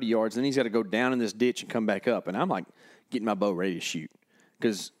 130 yards, then he's got to go down in this ditch and come back up, and I'm, like, getting my bow ready to shoot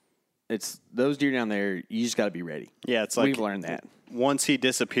because it's those deer down there, you just got to be ready. Yeah, it's like We've learned that. Once he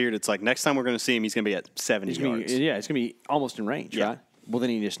disappeared, it's like next time we're going to see him, he's going to be at 70 yards. It's going to be almost in range, right? Well, then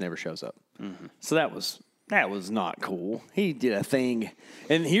he just never shows up. Mm-hmm. So that was not cool. He did a thing.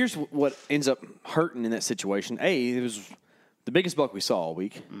 And here's what ends up hurting in that situation. A, it was the biggest buck we saw all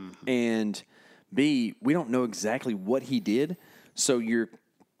week. Mm-hmm. And B, we don't know exactly what he did. So you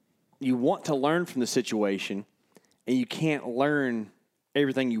want to learn from the situation, and you can't learn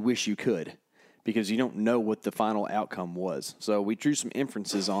everything you wish you could because you don't know what the final outcome was. So we drew some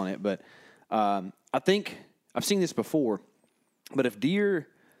inferences on it. But I think I've seen this before. But if deer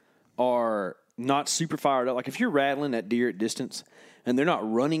are not super fired up, like if you're rattling at deer at distance and they're not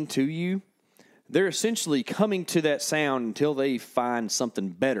running to you, they're essentially coming to that sound until they find something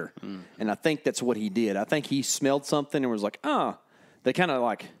better. Mm. And I think that's what he did. I think he smelled something and was like, they kind of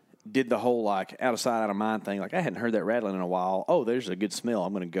like did the whole like out of sight, out of mind thing. Like I hadn't heard that rattling in a while. Oh, there's a good smell.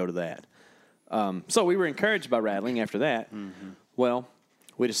 I'm going to go to that. So we were encouraged by rattling after that. Mm-hmm. Well,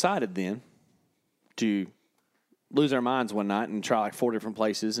 we decided then to lose our minds one night and try like 4 different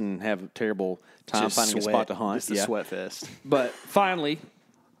places and have a terrible time finding a spot to hunt. Just a sweat fest. But finally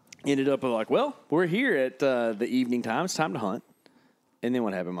ended up like, well, we're here at the evening time. It's time to hunt. And then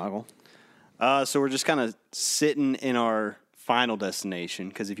what happened, Michael? So we're just kind of sitting in our final destination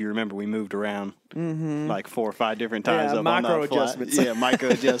because if you remember, we moved around like 4 or 5 different times. Up micro on that adjustments. Yeah, micro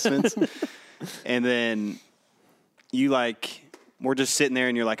adjustments. And then we're just sitting there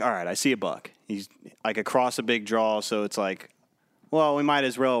and you're like, all right, I see a buck. He's like across a big draw, so it's like, well, we might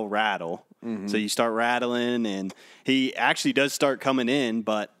as well rattle. Mm-hmm. So you start rattling, and he actually does start coming in,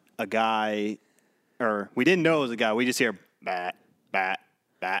 but a guy, or we didn't know it was a guy. We just hear bat, bat,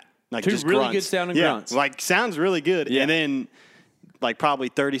 bat. Like 2 just really grunts. good sounding yeah, grunts. like sounds really good. Yeah. And then like probably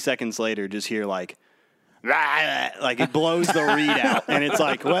 30 seconds later, just hear like it blows the reed out, and it's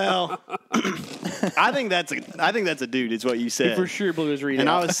like, well, I think that's a dude. Is what you said. He for sure blew his reed out. And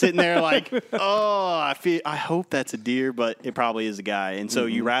I was sitting there like, I hope that's a deer, but it probably is a guy. And so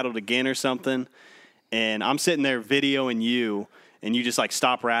you rattled again or something, and I'm sitting there videoing you, and you just like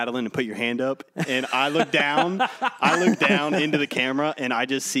stop rattling and put your hand up, and I look down into the camera, and I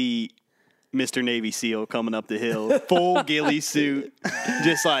just see Mr. Navy SEAL coming up the hill, full ghillie suit,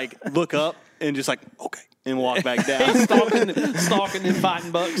 just like look up and just like, okay. And walk back down. stalking and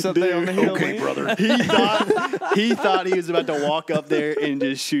fighting bucks up there on the hill. Okay, man. brother. He thought he was about to walk up there and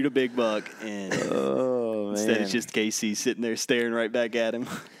just shoot a big buck, and instead it's just Casey sitting there staring right back at him.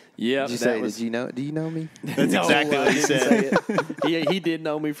 Yeah. Did you say? Do you know me? That's exactly what he said. Yeah, he did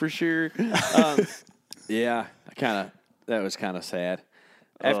know me for sure. Yeah, that was kind of sad.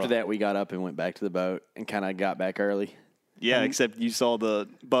 After that, we got up and went back to the boat and kind of got back early. Yeah, except you saw the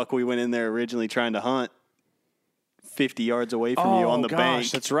buck we went in there originally trying to hunt 50 yards away from you on the bank.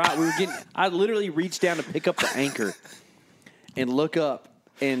 That's right. I literally reached down to pick up the anchor and look up,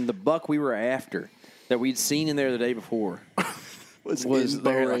 and the buck we were after that we'd seen in there the day before was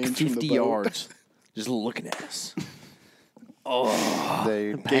there like 50 yards, just looking at us. Oh,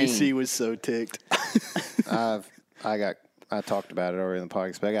 Dude, Casey was so ticked. I talked about it over in the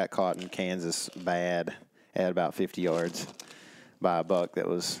podcast, but I got caught in Kansas bad at about 50 yards by a buck that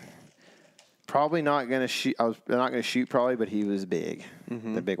was probably not going to shoot. I was not going to shoot probably, but he was big.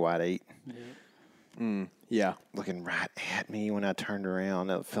 Mm-hmm. The big white 8. Yeah. Yeah. Looking right at me when I turned around.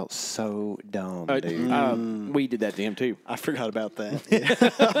 It felt so dumb, dude. We did that to him too. I forgot about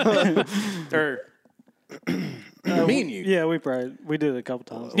that. Me and you. Yeah, we did it a couple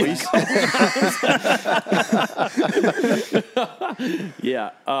times. Yeah.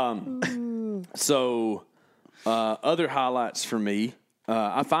 So, other highlights for me,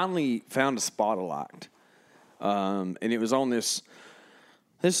 I finally found a spot I liked. And it was on this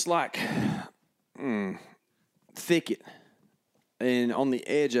like thicket and on the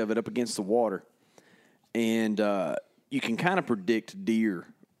edge of it up against the water. And you can kind of predict deer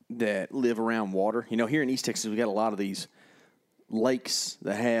that live around water. You know, here in East Texas, we got a lot of these lakes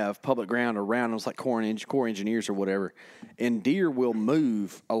that have public ground around them. It's like Corps Engineers or whatever. And deer will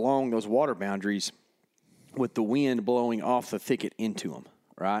move along those water boundaries with the wind blowing off the thicket into them,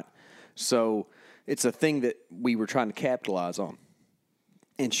 right? So it's a thing that we were trying to capitalize on.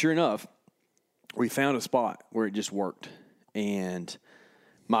 And sure enough, we found a spot where it just worked. And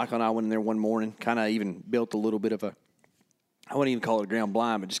Michael and I went in there one morning, kind of even built a little bit of I wouldn't even call it a ground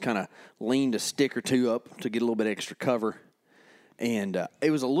blind, but just kind of leaned a stick or two up to get a little bit extra cover. And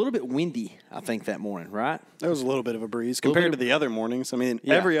it was a little bit windy, I think, that morning, right? There was a little bit of a breeze compared to the other mornings. I mean,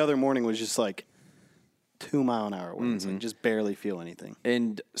 every other morning was just like 2-mile-an-hour winds. Like just barely feel anything.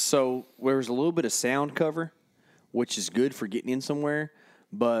 And so there was a little bit of sound cover, which is good for getting in somewhere.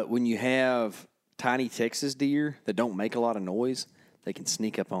 But when you have tiny Texas deer that don't make a lot of noise, they can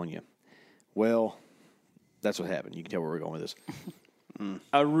sneak up on you. Well, that's what happened. You can tell where we're going with this.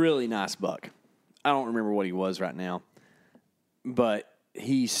 A really nice buck. I don't remember what he was right now, but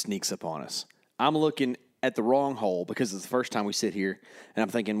he sneaks up on us. I'm looking at the wrong hole because it's the first time we sit here, and I'm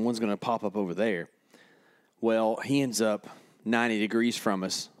thinking one's going to pop up over there. Well, he ends up 90 degrees from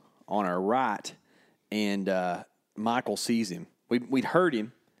us on our right, and Michael sees him. We'd heard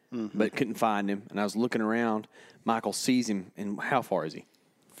him, but couldn't find him, and I was looking around. Michael sees him, and how far is he?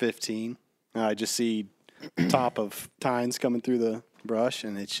 15. I just see top of tines coming through the brush,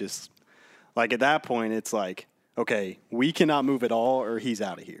 and it's just like at that point, it's like, okay, we cannot move at all, or he's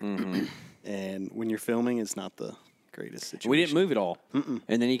out of here. And when you're filming, it's not the greatest situation. We didn't move at all, and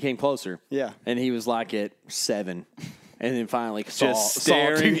then he came closer. Yeah, and he was like at 7. And then finally saw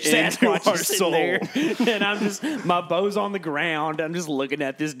staring two Sasquatches our sitting soul. there. And I'm just, my bow's on the ground. I'm just looking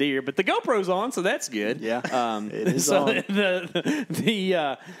at this deer. But the GoPro's on, so that's good. Yeah, it is so on.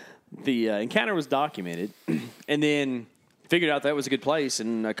 The encounter was documented. And then figured out that was a good place.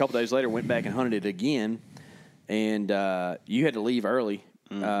 And a couple days later, went back and hunted it again. And you had to leave early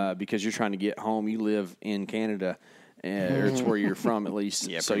because you're trying to get home. You live in Canada, or it's where you're from at least.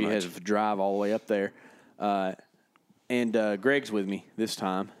 Yeah, so you pretty had to drive all the way up there. And Greg's with me this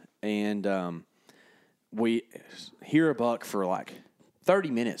time, and we hear a buck for like 30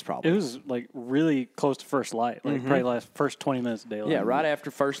 minutes probably. It was like really close to first light, like probably last first 20 minutes of daylight. Yeah, right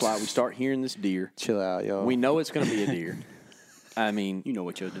after first light, we start hearing this deer. Chill out, y'all. We know it's going to be a deer. I mean, you know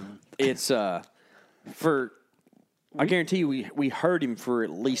what you're doing. it's I guarantee you we heard him for at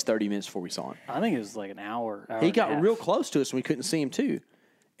least 30 minutes before we saw him. I think it was like an hour. He and a got half. real close to us and we couldn't see him too.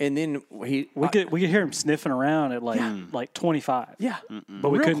 And then We could hear him sniffing around at like 25. Yeah. But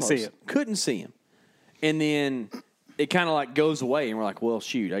we Real couldn't see close. it. Couldn't see him. And then it kind of like goes away, and we're like, well,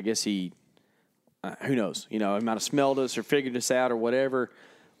 shoot, I guess he, who knows? You know, he might have smelled us or figured us out or whatever.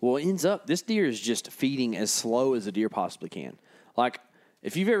 Well, it ends up, this deer is just feeding as slow as a deer possibly can. Like,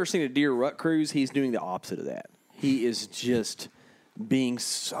 if you've ever seen a deer rut cruise, he's doing the opposite of that. He is just being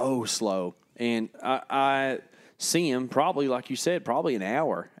so slow. And I see him probably, like you said, probably an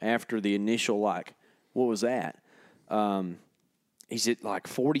hour after the initial, like, what was that? He's at like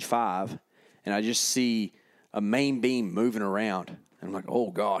 45, and I just see a main beam moving around. And I'm like,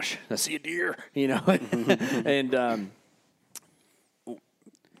 oh, gosh, I see a deer, you know. And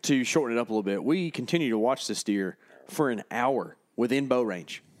to shorten it up a little bit, we continue to watch this deer for an hour within bow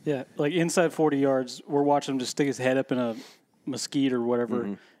range. Yeah, like inside 40 yards, we're watching him just stick his head up in a mesquite or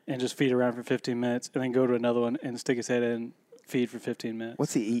whatever and just feed around for 15 minutes and then go to another one and stick his head in, feed for 15 minutes.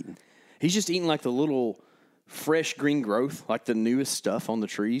 What's he eating? He's just eating like the little fresh green growth, like the newest stuff on the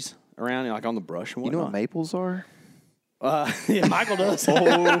trees around, like on the brush and You know whatnot. what maples are? Yeah, Michael does.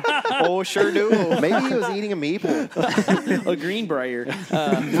 Oh, sure do. Maybe he was eating a maple. A green brayer.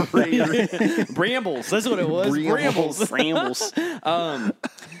 Brambles. That's what it was. Brambles. Brambles.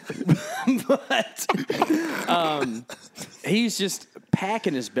 But he's just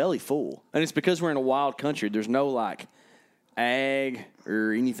packing his belly full. And it's because we're in a wild country. There's no, like, ag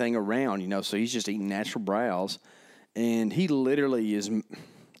or anything around, you know, so he's just eating natural browse. And he literally is,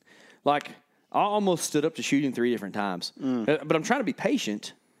 like, I almost stood up to shoot him 3 different times. But I'm trying to be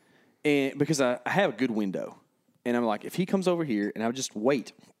patient and because I have a good window. And I'm like, if he comes over here and I just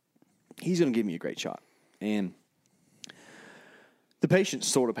wait, he's going to give me a great shot. And the patience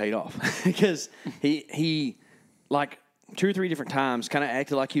sort of paid off because he like 2 or 3 different times kind of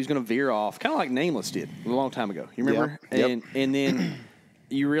acted like he was going to veer off, kind of like Nameless did a long time ago. You remember? Yep. And then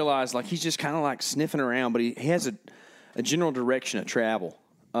you realize like he's just kind of like sniffing around, but he has a general direction of travel.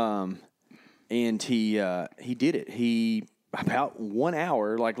 And he did it. He about 1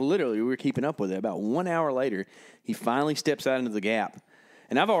 hour, like literally we were keeping up with it. About 1 hour later, he finally steps out into the gap.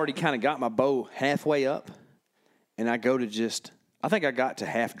 And I've already kind of got my bow halfway up, and I go to just, I think I got to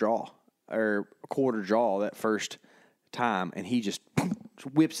half draw or a quarter draw that first time, and he just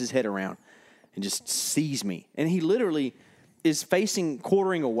whips his head around and just sees me. And he literally is facing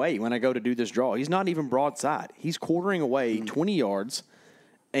quartering away when I go to do this draw. He's not even broadside. He's quartering away 20 yards.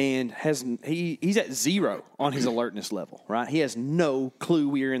 And he's at 0 on his alertness level, right? He has no clue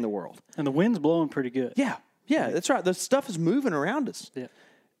we're in the world. And the wind's blowing pretty good. Yeah, that's right. The stuff is moving around us. Yeah.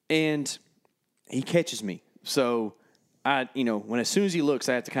 And he catches me. So when as soon as he looks,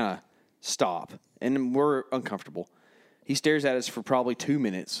 I have to kind of stop. And we're uncomfortable. He stares at us for probably 2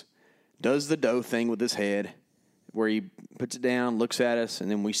 minutes, does the doe thing with his head, where he puts it down, looks at us,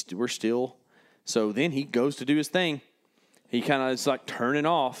 and then we're still. So then he goes to do his thing. He kind of is like turning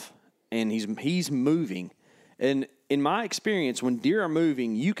off, and he's moving. And in my experience, when deer are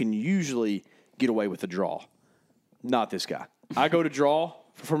moving, you can usually get away with a draw. Not this guy. I go to draw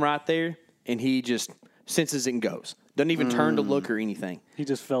from right there, and he just senses it and goes. Doesn't even turn to look or anything. He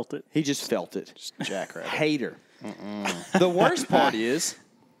just felt it. He just felt it. Jackrabbit. Hater. The worst part is,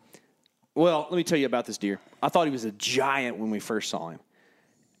 well, let me tell you about this deer. I thought he was a giant when we first saw him.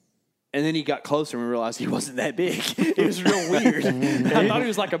 And then he got closer and we realized he wasn't that big. It was real weird. I thought he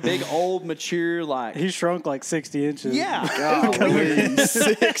was like a big, old, mature, like... He shrunk like 60 inches. Yeah. Golly,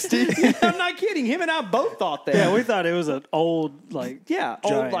 60. I'm not kidding. Him and I both thought that. Yeah, we thought it was an old, like, Yeah,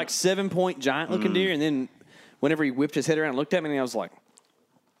 giant. old, like 7-point giant looking deer. And then whenever he whipped his head around and looked at me, I was like,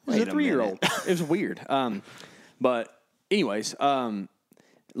 "This is a 3-year-old." It was weird. But anyways,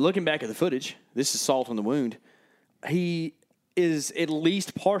 looking back at the footage, this is salt on the wound. He is at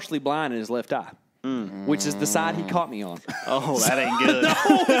least partially blind in his left eye, which is the side he caught me on. Oh, that ain't good.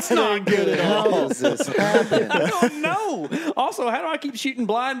 No, it's not good at all. How does this happen? I don't know. Also, how do I keep shooting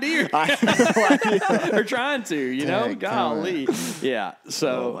blind deer? Or trying to, you know? Dang, Golly. Yeah.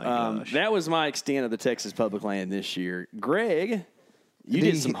 So Oh, my gosh. that was my extent of the Texas public land this year. Greg, you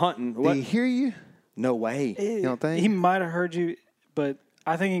did some hunting. Did he hear you? No way. You don't think? He might have heard you, but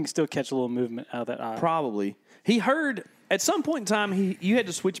I think he can still catch a little movement out of that eye. Probably. He heard, at some point in time, you had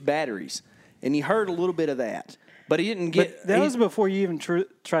to switch batteries, and he heard a little bit of that. But he didn't get... But that was before you even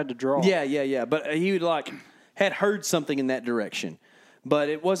tried to draw. Yeah. But he would had heard something in that direction. But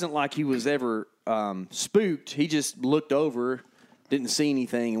it wasn't like he was ever spooked. He just looked over, didn't see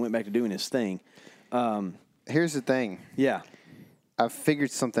anything, and went back to doing his thing. Here's the thing. Yeah. I've figured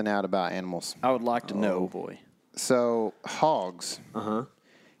something out about animals. I would like to know. Oh, boy. So hogs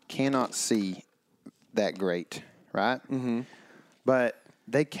cannot see that great, right? Mm-hmm. But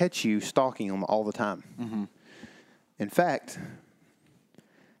they catch you stalking them all the time. Mm-hmm. In fact,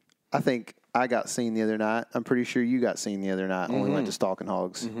 I think I got seen the other night. I'm pretty sure you got seen the other night when we went to stalking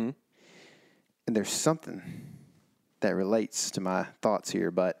hogs. Mm-hmm. And there's something that relates to my thoughts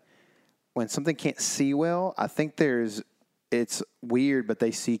here. But when something can't see well, I think it's weird, but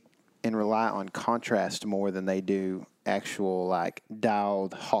they see and rely on contrast more than they do actual like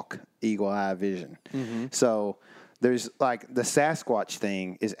dialed hawk eagle eye vision. Mm-hmm. So there's like the Sasquatch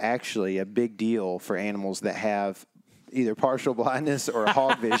thing is actually a big deal for animals that have either partial blindness or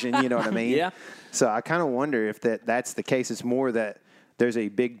hog vision. You know what I mean? Yeah. So I kind of wonder if that's the case. It's more that there's a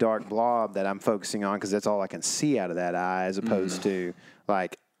big dark blob that I'm focusing on because that's all I can see out of that eye, as opposed to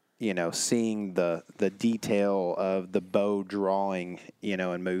like, you know, seeing the detail of the bow drawing, you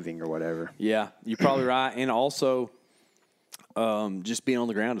know, and moving or whatever. Yeah, you're probably right. And also, just being on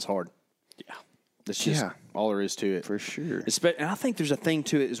the ground is hard. Yeah. That's just all there is to it. For sure. And I think there's a thing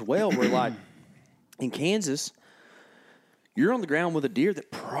to it as well where, like, in Kansas, you're on the ground with a deer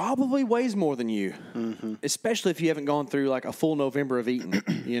that probably weighs more than you, especially if you haven't gone through, like, a full November of eating,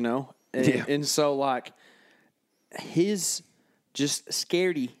 you know? And so, like, his just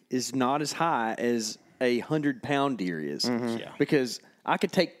scaredy is not as high as a 100-pound deer is. Yeah. Because I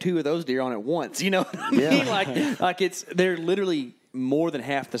could take 2 of those deer on at once, you know what I mean? Like they're literally more than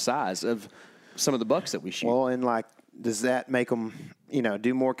half the size of some of the bucks that we shoot. Well, and like, does that make them, you know,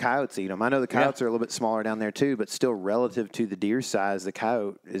 do more coyotes eat them? I know the coyotes are a little bit smaller down there too, but still relative to the deer size, the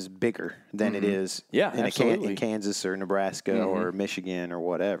coyote is bigger than it is in Kansas or Nebraska or Michigan or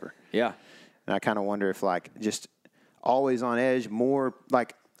whatever. Yeah. And I kind of wonder if like just always on edge, more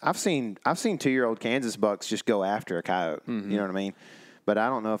like I've seen 2-year-old Kansas bucks just go after a coyote. You know what I mean? But I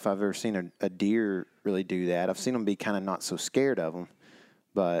don't know if I've ever seen a deer really do that. I've seen them be kind of not so scared of them.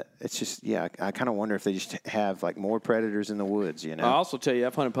 But it's just, I kind of wonder if they just have like more predators in the woods, you know? I'll also tell you,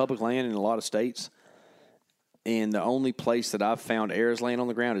 I've hunted public land in a lot of states, and the only place that I've found Ayers land on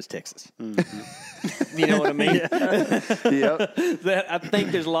the ground is Texas. You know what I mean? Yep. I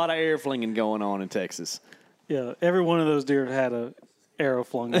think there's a lot of air flinging going on in Texas. Yeah, every one of those deer had a arrow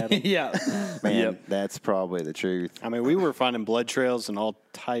flung at him. Yeah. Man, that's probably the truth. I mean, we were finding blood trails and all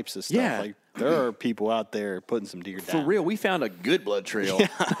types of stuff. Yeah. Like, there are people out there putting some deer For down. real, we found a good blood trail.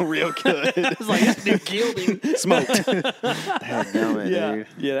 Real good. It's like, this dude killed him. Smoked. Dude.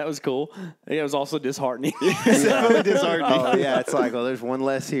 Yeah, that was cool. It was also disheartening. It's definitely disheartening. Oh, yeah, it's like, well, there's one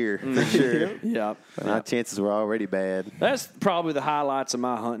less here for sure. Yeah. But my chances were already bad. That's probably the highlights of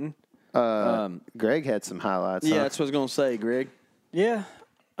my hunting. Greg had some highlights. Yeah, huh? that's what I was going to say, Greg. Yeah,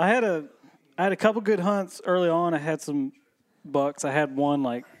 I had a couple good hunts early on. I had some bucks. I had one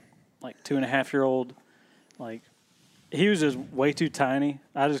like 2.5-year-old. Like, he was just way too tiny.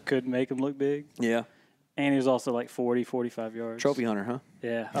 I just couldn't make him look big. Yeah. And he was also like 40, 45 yards. Trophy hunter, huh?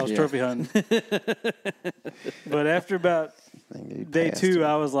 Yeah, I was trophy hunting. But after about day 2,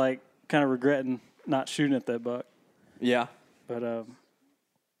 I was like kind of regretting not shooting at that buck. Yeah. But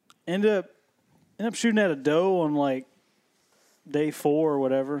ended up shooting at a doe on like day 4 or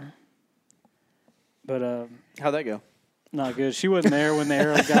whatever. but How'd that go? not good. She wasn't there when the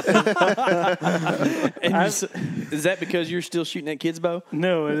arrow got there. Is that because you're still shooting that kid's bow?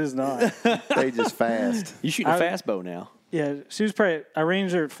 No, it is not. They just fast. You shooting a fast bow now. Yeah, she was probably. I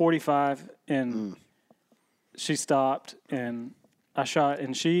ranged her at 45, and she stopped, and I shot,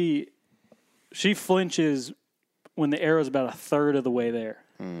 and she flinches when the arrow's about a third of the way there.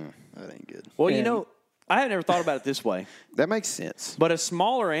 That ain't good. Well, And- I had never thought about it this way, That makes sense. but a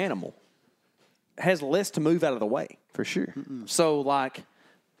smaller animal has less to move out of the way. For sure. So, like,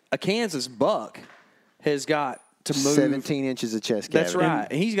 a Kansas buck has got to move 17 inches of chest cavity. That's right.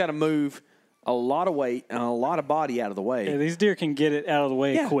 And he's got to move a lot of weight and a lot of body out of the way. Yeah, these deer can get it out of the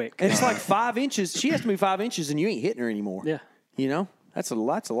way quick. And it's like 5 inches. She has to move 5 inches, and you ain't hitting her anymore. Yeah. You know, that's a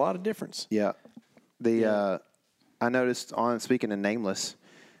lot of difference. Yeah. I noticed speaking of Nameless,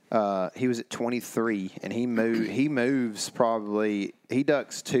 he was at 23, and he moves probably, he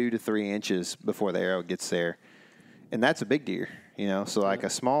ducks 2 to 3 inches before the arrow gets there. And that's a big deer, So like a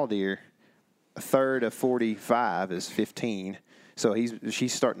small deer, a third of 45 is 15. So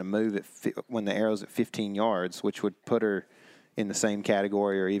she's starting to move when the arrow's at 15 yards, which would put her in the same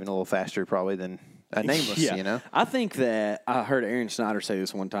category or even a little faster probably than a Nameless, I think that I heard Aaron Snyder say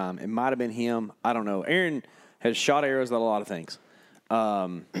this one time. It might have been him. I don't know. Aaron has shot arrows at a lot of things.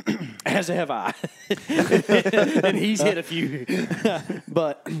 As have I. And he's hit a few.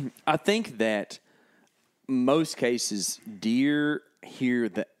 But I think that most cases, deer hear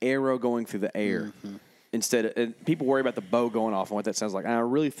the arrow going through the air instead of, and people worry about the bow going off and what that sounds like. And I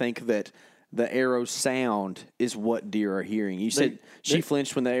really think that the arrow sound is what deer are hearing. You said she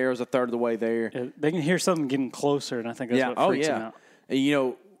flinched when the arrow's a third of the way there. Yeah, they can hear something getting closer, and I think that's what freaks them out.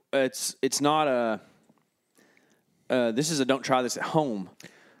 And, it's not this is a don't try this at home,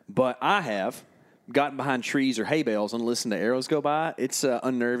 but I have gotten behind trees or hay bales and listened to arrows go by. It's an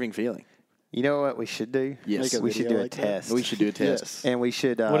unnerving feeling. You know what we should do? Yes. We should do a test. We should do a test. Yes. And we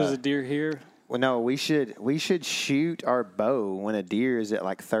should. What does a deer hear? Well, no, we should shoot our bow when a deer is at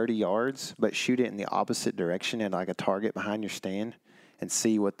like 30 yards, but shoot it in the opposite direction at like a target behind your stand, and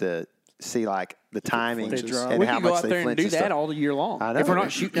see like the timing They drop. and We how can go much out they there and flinch do and that stuff. all year long. I know. If we're not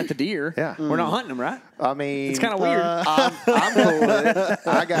shooting at the deer, Yeah. we're not hunting them, right? I mean, It's kind of weird. I'm cool with it.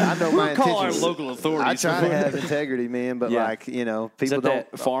 I know my Call our intentions. local I authorities. try to have integrity, man, but Yeah. people Is that don't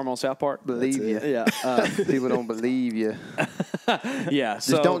that farm on South Park? believe you. Yeah. People don't believe you. Yeah. Just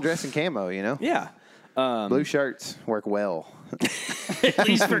So, don't dress in camo, Yeah. Blue shirts work well. At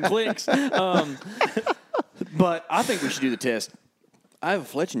least for clicks. But I think we should do the test. I have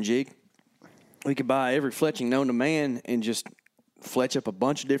a fletching jig. We could buy every fletching known to man and just fletch up a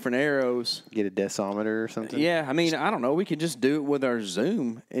bunch of different arrows. Get a decimeter or something. Yeah, I mean, I don't know. We could just do it with our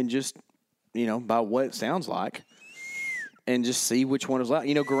Zoom and just, by what it sounds like. And just see which one is loud.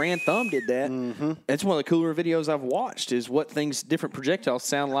 Garand Thumb did that. Mm-hmm. That's one of the cooler videos I've watched. Is what different projectiles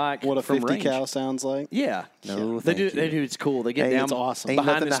sound like. What a from 50 range. cal sounds like. Yeah, No, they do. thank you. They do. It's cool. They get down. it's awesome. Ain't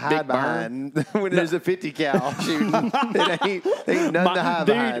behind nothing this to hide big berm. behind when there's a 50 cal shooting. It ain't nothing to hide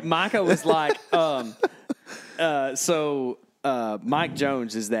Dude, behind. Micah was like, Mike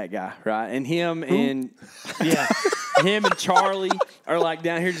Jones is that guy, right? And him and Charlie are like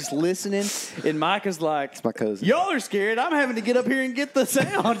down here just listening, and Micah's like, my cousin. y'all are scared. I'm having to get up here and get the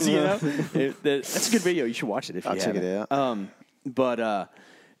sounds. That's a good video. You should watch it if you I'll check haven't. it out. But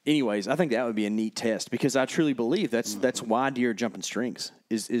anyways, I think that would be a neat test because I truly believe that's why deer are jumping strings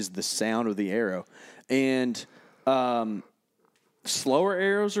is the sound of the arrow, and slower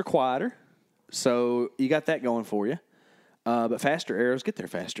arrows are quieter, so you got that going for you. But faster arrows get there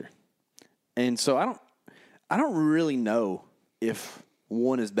faster, and so I don't really know if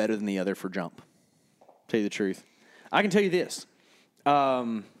one is better than the other for jump. Tell you the truth, I can tell you this: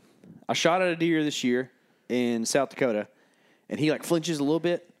 I shot at a deer this year in South Dakota, and he flinches a little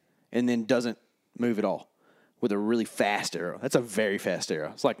bit and then doesn't move at all with a really fast arrow. That's a very fast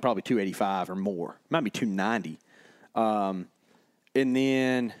arrow. It's probably 285 or more. It might be 290. And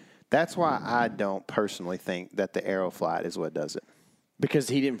then That's why I don't personally think that the arrow flight is what does it. because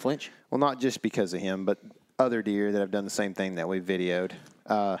he didn't flinch. Well, not just because of him, but other deer that have done the same thing that we've videoed.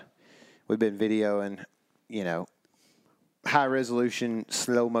 We've been videoing, high resolution,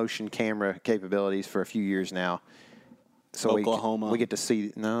 slow motion camera capabilities for a few years now. So Oklahoma. we get to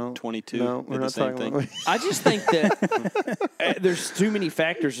see 22 No, did we're the not same talking thing. about. I just think that there's too many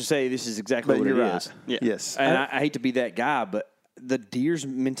factors to say this is exactly But what you're it right. is. Yeah. Yes. And I hate to be that guy, but the deer's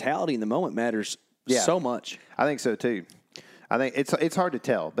mentality in the moment matters so much. I think so too. I think it's hard to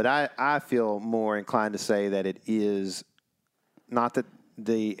tell, but I feel more inclined to say that it is not that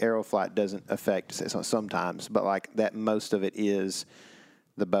the arrow flight doesn't affect sometimes, but that most of it is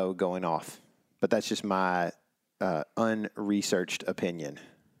the bow going off but that's just my unresearched opinion.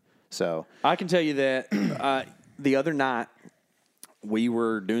 So I can tell you that the other night we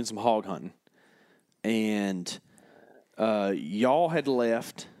were doing some hog hunting, and y'all had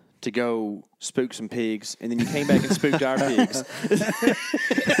left to go spook some pigs, and then you came back and spooked our pigs.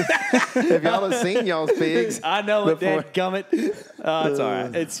 if y'all have seen y'all's pigs, I know it, dadgummit. It's all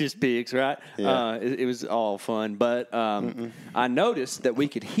right. It's just pigs, right? Yeah. It was all fun. But I noticed that we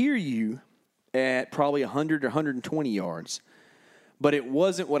could hear you at probably 100 or 120 yards. But it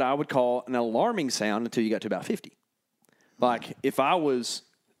wasn't what I would call an alarming sound until you got to about 50. Like, if I was,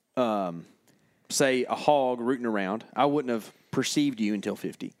 say, a hog rooting around, I wouldn't have perceived you until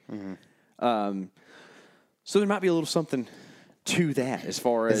 50. Mm-hmm. So there might be a little something to that as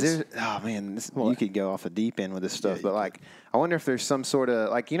far as... you could go off a deep end with this stuff, but, like, I wonder if there's some sort of,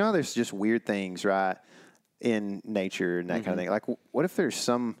 like, there's just weird things, right, in nature and that kind of thing. Like, what if there's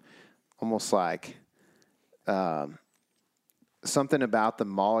some almost like... something about the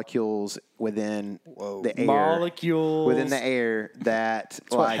molecules within the air, within the air that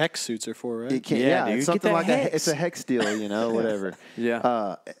That's what hex suits are for, right? it can, Yeah, dude. it's something Get like that it's a hex deal, whatever.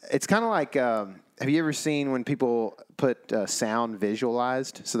 Yeah. It's kind of like have you ever seen when people put sound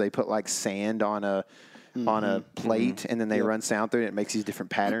visualized? So they put like sand on a plate and then they run sound through it. It makes these different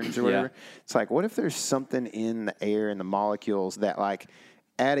patterns or whatever. It's like, what if there's something in the air and the molecules that like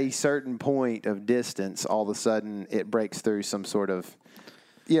at a certain point of distance, all of a sudden it breaks through some sort of,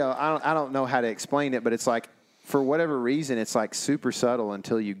 I don't know how to explain it, but it's like, for whatever reason, it's like super subtle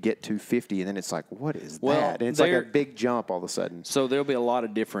until you get to 50, and then it's like, what is that? And it's like a big jump all of a sudden. So there'll be a lot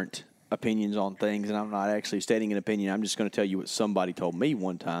of different opinions on things, and I'm not actually stating an opinion. I'm just going to tell you what somebody told me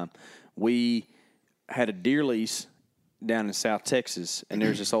one time. We had a deer lease down in South Texas, and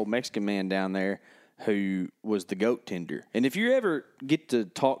there's this old Mexican man down there who was the goat tender. And if you ever get to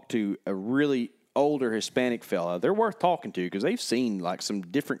talk to a really older Hispanic fella, they're worth talking to because they've seen like some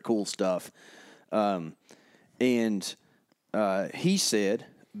different cool stuff. And he said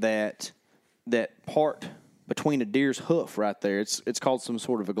that part between a deer's hoof right there, it's called some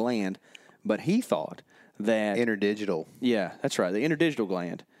sort of a gland, but he thought that... Interdigital. Yeah, that's right, the interdigital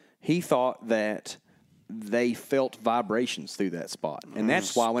gland. He thought that they felt vibrations through that spot. And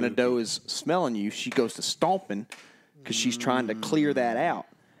that's why when a doe is smelling you, she goes to stomping because she's trying to clear that out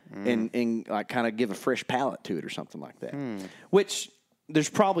and like kind of give a fresh palate to it or something like that. Which there's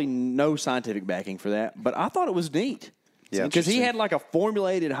probably no scientific backing for that, but I thought it was neat. Yeah, because he had like a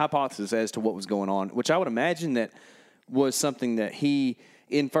formulated hypothesis as to what was going on, which I would imagine that was something that he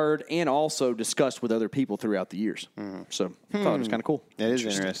inferred and also discussed with other people throughout the years. So I thought it was kind of cool. That is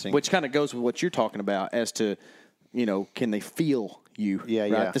interesting. Which kind of goes with what you're talking about as to, can they feel you? Yeah,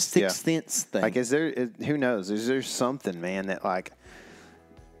 right? yeah. The sixth sense thing. Like, who knows? Is there something, man, that like,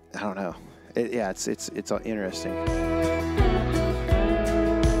 I don't know. It's interesting.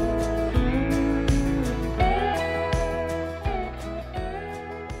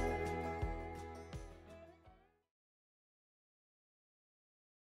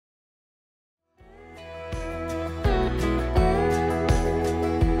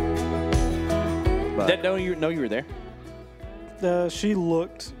 That know you were there, She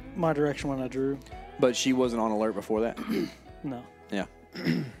looked my direction when I drew. but she wasn't on alert before that. No. Yeah,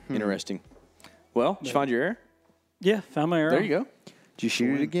 interesting. Well, did you find your arrow? Yeah, found my arrow. There you go. Did you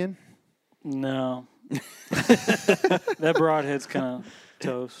shoot it again? No. That broadhead's kind of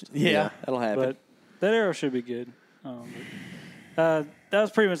toast. Yeah, that'll happen. But that arrow should be good. That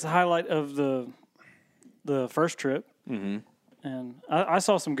was pretty much the highlight of the first trip. Mm-hmm. And I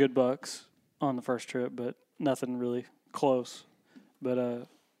saw some good bucks on the first trip, but nothing really close. But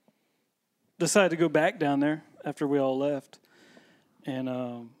decided to go back down there after we all left. And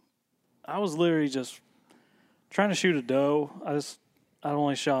I was literally just trying to shoot a doe. I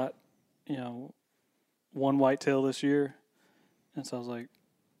only shot, one whitetail this year. And so I was like,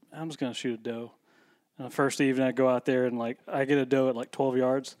 I'm just going to shoot a doe. And the first evening I go out there and I get a doe at 12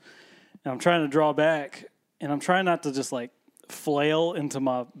 yards. And I'm trying to draw back, and I'm trying not to just flail into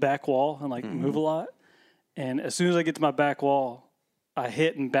my back wall and move a lot. And as soon as I get to my back wall, I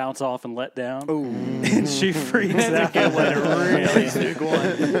hit and bounce off and let down. Ooh. And she freaks out. I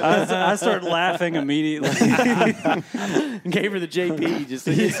start laughing immediately. Gave her the JP just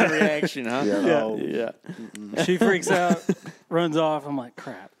to get some reaction, huh? Yeah. She freaks out, runs off. I'm like,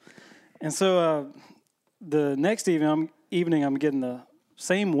 crap. And so the next evening, I'm getting the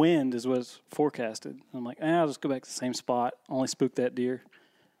same wind as was forecasted. I'm like, I'll just go back to the same spot. Only spook that deer.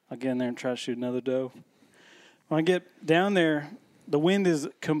 I'll get in there and try to shoot another doe. When I get down there, the wind is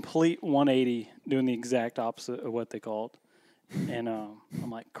complete 180, doing the exact opposite of what they called. And I'm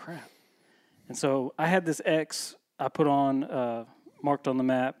like, crap. And so I had this X I put on, marked on the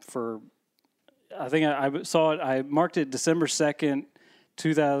map for, I think I saw it, I marked it December 2nd,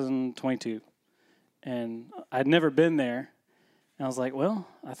 2022. And I'd never been there. And I was like, well,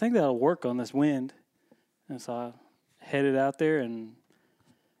 I think that'll work on this wind. And so I headed out there and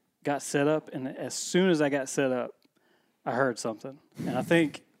got set up. And as soon as I got set up, I heard something. And I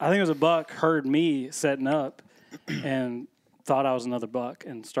think it was a buck heard me setting up and thought I was another buck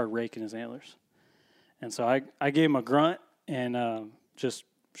and started raking his antlers. And so I gave him a grunt and just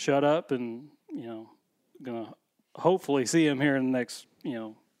shut up and, going to hopefully see him here in the next,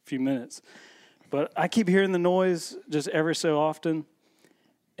 few minutes. But I keep hearing the noise just every so often.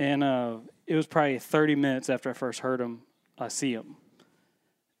 And it was probably 30 minutes after I first heard him, I see him.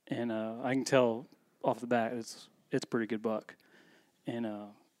 And I can tell off the bat it's a pretty good buck. And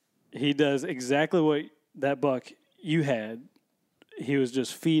he does exactly what that buck you had. He was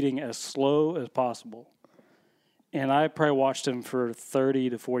just feeding as slow as possible. And I probably watched him for 30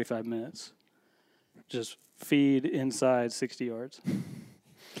 to 45 minutes. Just feed inside 60 yards.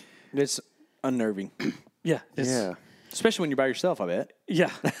 It's unnerving. Yeah. Especially when you're by yourself, I bet.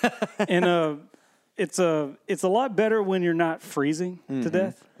 Yeah. And it's a lot better when you're not freezing to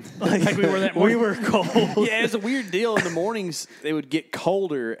death. Like we were that morning. We were cold. Yeah, it's a weird deal. In the mornings, it would get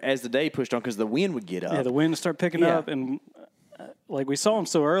colder as the day pushed on because the wind would get up. Yeah, the wind would start picking up. And like we saw him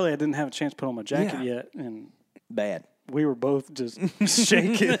so early, I didn't have a chance to put on my jacket yet. And bad. We were both just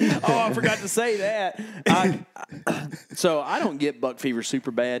shaking. Oh, I forgot to say that. So I don't get buck fever super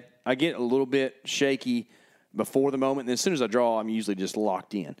bad. I get a little bit shaky before the moment. And as soon as I draw, I'm usually just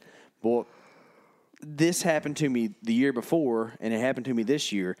locked in. Well, this happened to me the year before, and it happened to me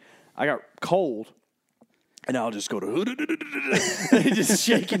this year. I got cold, and I'll just go to just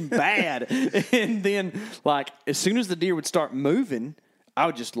shaking bad. And then, like, as soon as the deer would start moving, I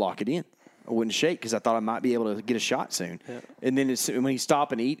would just lock it in. I wouldn't shake because I thought I might be able to get a shot soon. Yeah. And then when he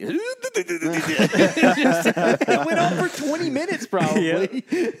stopped and eat, it went on for 20 minutes probably.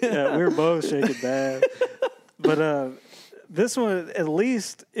 Yeah, we were both shaking bad. But this one, at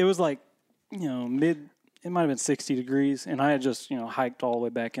least, it was like, it might have been 60 degrees, and I had just, hiked all the way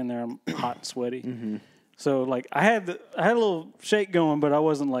back in there. I'm hot and sweaty. Mm-hmm. So, like, I had a little shake going, but I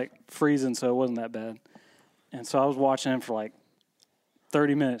wasn't, like, freezing, so it wasn't that bad. And so I was watching him for, like,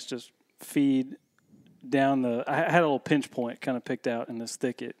 30 minutes just feed down I had a little pinch point kind of picked out in this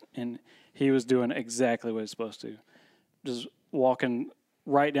thicket, and he was doing exactly what he was supposed to. Just walking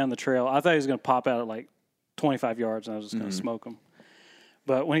right down the trail. I thought he was going to pop out at, like, 25 yards, and I was just going to smoke him.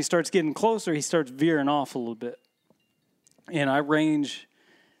 But when he starts getting closer, he starts veering off a little bit. And I range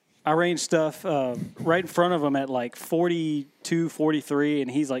stuff right in front of him at like 42, 43, and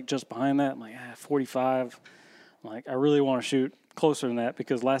he's like just behind that. I'm like, 45. I'm like, I really want to shoot closer than that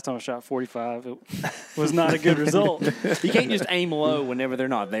because last time I shot 45, it was not a good result. You can't just aim low whenever they're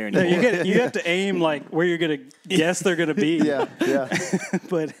not there anymore. You have to aim like where you're going to guess they're going to be. Yeah.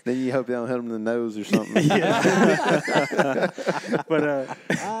 But then you hope they don't hit them in the nose or something. Yeah. But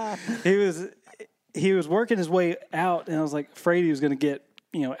he was working his way out, and I was like afraid he was going to get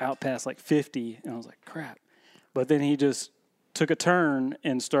out past like 50, and I was like, crap. But then he just took a turn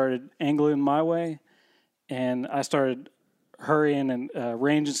and started angling my way, and I started hurrying and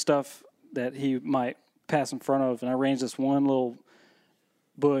ranging stuff that he might pass in front of, and I ranged this one little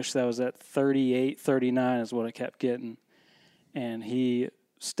bush that was at 38, 39 is what I kept getting, and he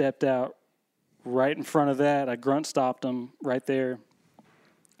stepped out right in front of that. I grunt stopped him right there,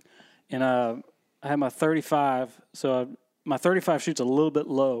 and I had my 35, so my 35 shoots a little bit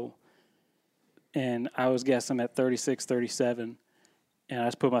low, and I was guessing at 36, 37, and I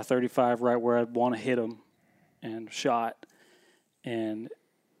just put my 35 right where I'd want to hit him and shot. And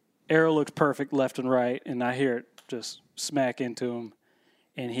arrow looks perfect left and right, and I hear it just smack into him,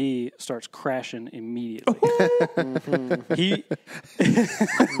 and he starts crashing immediately. He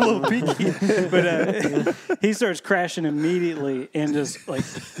a little peaky, but he starts crashing immediately and just like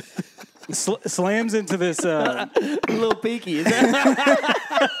slams into this little peaky. Is that?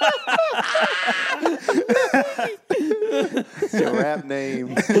 It's a rap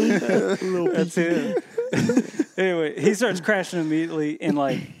name. That's it. Anyway, he starts crashing immediately and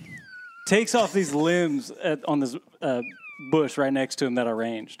like takes off these limbs on this bush right next to him that I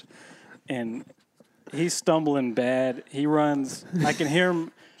ranged, and he's stumbling bad. He runs. I can hear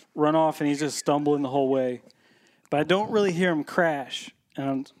him run off, and he's just stumbling the whole way, but I don't really hear him crash,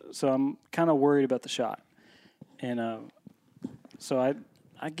 and so I'm kind of worried about the shot. And so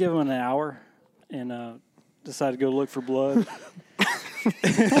I give him an hour and decide to go look for blood.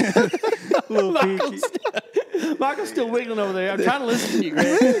 A little peaky. Michael's still wiggling over there. I'm trying to listen to you,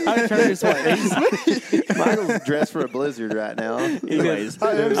 Greg. I'm turn this way. Michael's dressed for a blizzard right now. Anyways,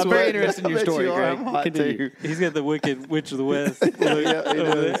 I am I'm very sweating. interested in your I bet story, you are. Greg. I'm hot Continue. too. He's got the wicked witch of the West. Yeah, he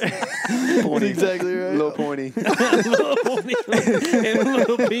does. That's exactly right. Little pointy. Little pony and a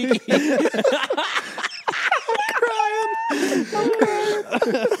little pinky.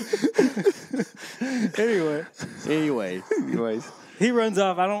 Anyways, He runs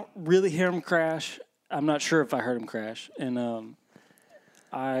off. I don't really hear him crash. I'm not sure if I heard him crash. And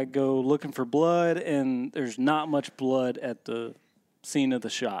I go looking for blood, and there's not much blood at the scene of the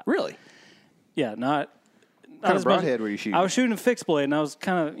shot. really? Yeah, not Kind of as much. broadhead were you shooting? I was shooting a fixed blade, and I was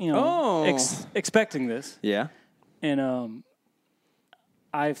kind of, Oh. expecting this. Yeah. And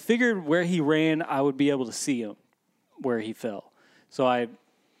I figured where he ran, I would be able to see him where he fell. So I,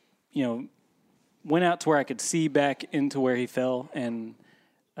 went out to where I could see back into where he fell, and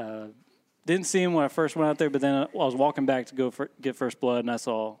didn't see him when I first went out there. But then I was walking back to go get first blood, and I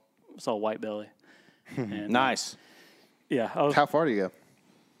saw white belly. And, Nice. Yeah, I was How far do you go?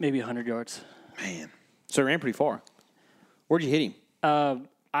 maybe 100 yards. Man. So he ran pretty far. Where'd you hit him?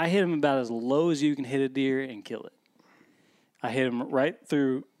 I hit him about as low as you can hit a deer and kill it. I hit him right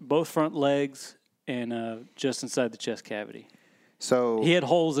through both front legs and just inside the chest cavity. So He had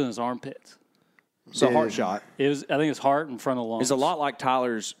holes in his armpits. So Did- heart shot. I think it was heart and front of lungs. It's a lot like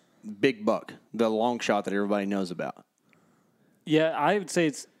Tyler's big buck, the long shot that everybody knows about. Yeah, I would say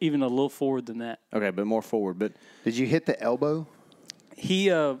it's even a little forward than that. Okay, but more forward. But did you hit the elbow? He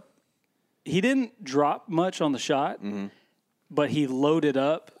didn't drop much on the shot, but he loaded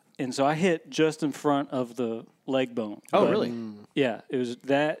up, and so I hit just in front of the leg bone. oh, But, really? Yeah, it was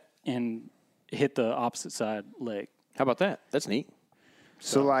that and hit the opposite side leg. How about that? That's neat.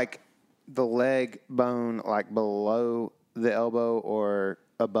 So like the leg bone, like below the elbow or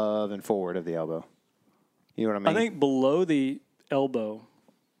above and forward of the elbow. You know what I mean? I think below the elbow,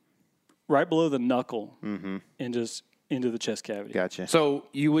 right below the knuckle, and just into the chest cavity. Gotcha. So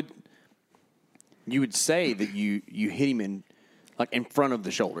you would say that you hit him in front of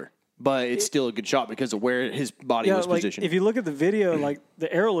the shoulder, but it's still a good shot because of where his body was positioned. If you look at the video, like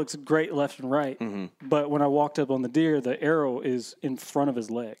the arrow looks great left and right, but when I walked up on the deer, the arrow is in front of his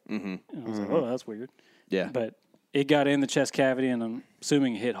leg. And I was like, oh, that's weird. Yeah. But it got in the chest cavity, and I'm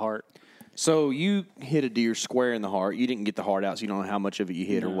assuming it hit heart. So you hit a deer square in the heart. You didn't get the heart out, so you don't know how much of it you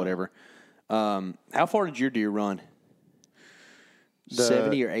hit or whatever. How far did your deer run?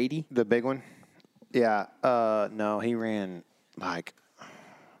 70 or 80? The big one? Yeah. No, he ran like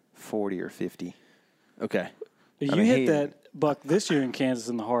 40 or 50. Okay. You mean, hit he- that buck this year in Kansas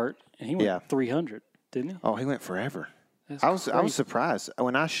in the heart, and he went Yeah. 300, didn't he? Oh, he went forever. That's I was crazy. surprised.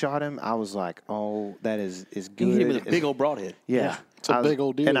 When I shot him, I was like, oh, that is good. You hit him with a big old broadhead. Yeah. It's a I was- big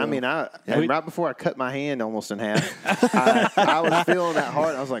old deer, And I though. mean, and right before I cut my hand almost in half, I was feeling that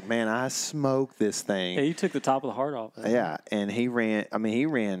heart. I was like, man, I smoked this thing. Yeah, you took the top of the heart off. Yeah, and he ran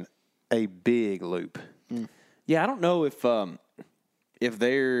a big loop. Yeah, I don't know if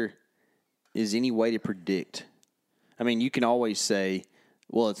there is any way to predict. I mean, you can always say,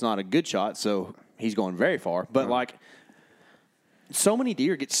 well, it's not a good shot, so he's going very far. But, like, so many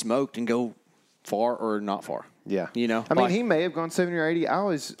deer get smoked and go far or not far. Yeah. You know? I mean, Like- he may have gone 70 or 80. I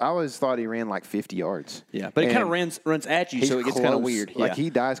always thought he ran like 50 yards. Yeah, but it kind of And runs at you, he's so it gets kind of close. weird. Like, yeah. he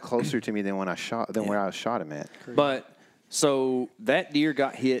dies closer to me than where I shot him at. But, so that deer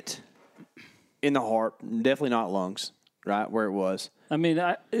got hit in the heart, definitely not lungs, right, where it was. I mean,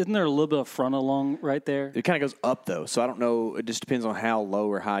 isn't there a little bit of frontal lung right there? It kind of goes up, though, so I don't know. It just depends on how low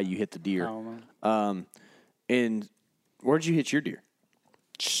or high you hit the deer. I don't know. And where'd you hit your deer?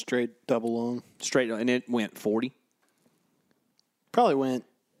 Straight double lung. Straight, and it went 40? Probably went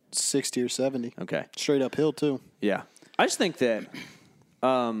 60 or 70. Okay. Straight uphill, too. Yeah. I just think that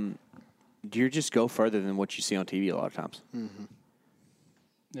deer just go further than what you see on TV a lot of times.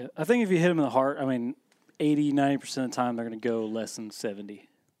 Yeah, I think if you hit them in the heart, I mean, 80, 90% of the time they're going to go less than 70.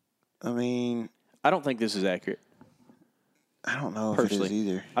 I mean, I don't think this is accurate, I don't know if it personally. is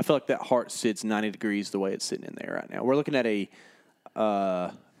either. I feel like that heart sits 90 degrees the way it's sitting in there right now. We're looking at a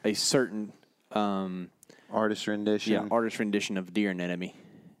certain Artist rendition. artist rendition of deer anatomy.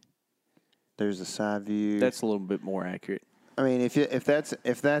 There's a side view. That's a little bit more accurate. I mean, if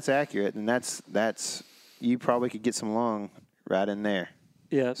that's accurate, then that's you probably could get some lung right in there.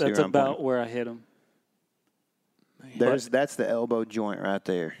 Yeah, See that's where I'm about pointing? where I hit him. That's the elbow joint right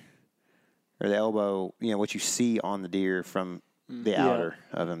there, or the elbow. You know what you see on the deer from the Yeah. outer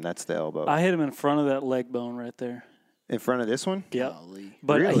of him. That's the elbow. I hit him in front of that leg bone right there. In front of this one. Yep. Golly.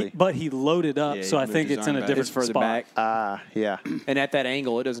 But Really? he loaded up, Yeah, so he I think moved his it's in arm a back. different It's further spot. back. Yeah. And at that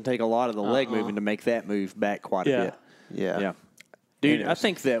angle, it doesn't take a lot of the leg moving to make that move back quite a Yeah. bit. Yeah. Yeah. Dude, I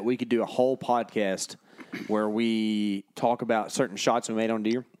think that we could do a whole podcast where we talk about certain shots we made on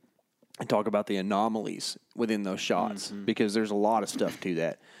deer and talk about the anomalies within those shots because there's a lot of stuff to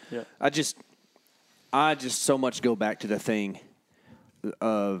that. Yeah. I just so much go back to the thing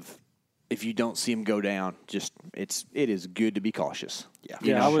of if you don't see him go down, it is good to be cautious. Yeah.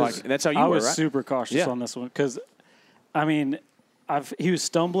 Yeah, I was. That's how you I were, was right? super cautious Yeah. on this one because, I mean, he was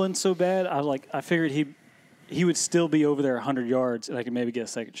stumbling so bad. I figured he would still be over there 100 yards and I could maybe get a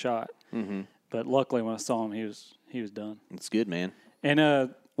second shot. Mm-hmm. But luckily, when I saw him, he was done. It's good, man.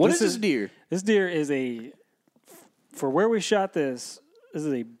 And What is this deer? This deer is for where we shot this. This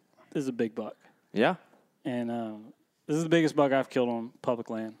is a big buck, Yeah. and this is the biggest buck I've killed on public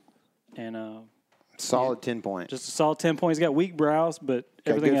land, and Solid 10 point. just a solid 10 points. He's got weak brows, but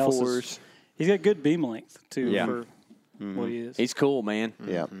Got everything good else fours. he's got good beam length too Yeah. for what he is. He's cool, man.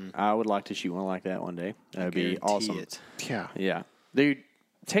 Yeah. I would like to shoot one like that one day. That would be awesome. Yeah. Yeah. Dude,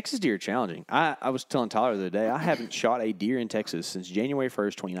 Texas deer are challenging. I was telling Tyler the other day, I haven't shot a deer in Texas since January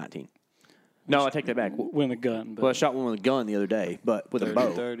 1st, 2019. No, I take that back. With a gun, but Well, I shot one with a gun the other day, but with a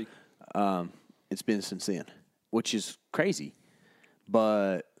bow. 30. It's been since then, which is crazy.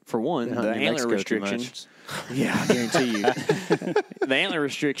 But for one, Been the hunting New antler Mexico too much. restrictions. Yeah, I guarantee you. The antler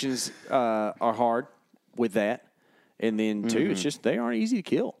restrictions are hard with that. And then, two, it's just they aren't easy to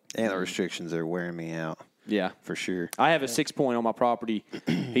kill. And the restrictions are wearing me out Yeah. for sure. I have a 6 point on my property.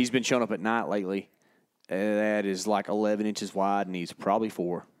 He's been showing up at night lately. That is like 11 inches wide, and he's probably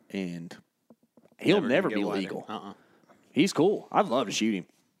 4. And he'll never be legal. He's cool. I'd love to shoot him,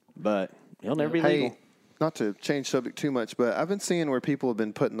 but he'll never be legal. Hey, not to change subject too much, but I've been seeing where people have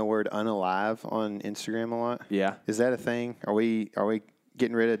been putting the word unalive on Instagram a lot. Yeah. Is that a thing? Are we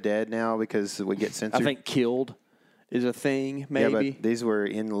getting rid of dead now because we get censored? I think killed is a thing, Yeah, maybe. but these were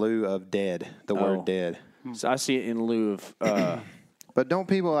in lieu of dead, the Oh. word dead. So I see it in lieu of But don't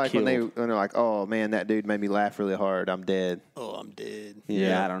people like when Killed. they're like, oh man, that dude made me laugh really hard. I'm dead. Oh, I'm dead.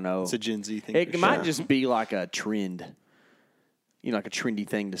 yeah, I don't know. It's a Gen Z thing. It for might sure. just be like a trend. You know, like a trendy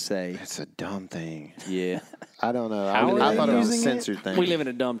thing to say. It's a dumb thing. Yeah. I don't know. How are I they thought it was a using it? censored thing. We live in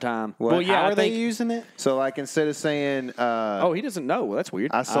a dumb time. What? Well, yeah, How I are they think. using it? So like instead of saying, Oh, he doesn't know. Well, that's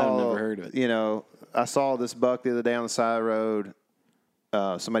weird. I saw, never heard of it. You know, I saw this buck the other day on the side of the road.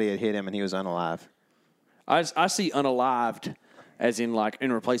 Somebody had hit him and he was unalive. I see unalived as in like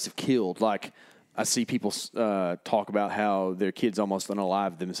in replace of killed. Like I see people talk about how their kids almost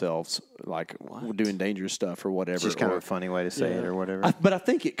unalived themselves, like doing dangerous stuff or whatever. It's just kind or- of a funny way to say it or whatever. but I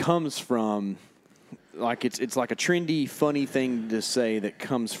think it comes from like it's like a trendy, funny thing to say that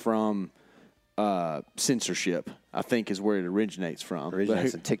comes from censorship. I think is where it originates from.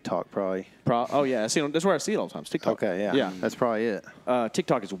 Originates But in TikTok probably. oh yeah, that's where I see it all the time. It's TikTok. Okay, yeah. yeah. That's probably it.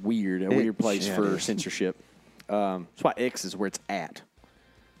 TikTok is weird, a weird place yeah, for it is. censorship. That's why X is where it's at.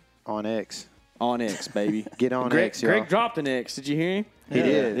 On X. On X, baby. Get on Greg, X, y'all. Greg dropped an X. Did you hear him? He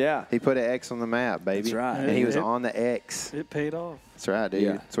did. Yeah. He put an X on the map, baby. That's right. And he was Yeah. on the X. it paid off. That's right, dude.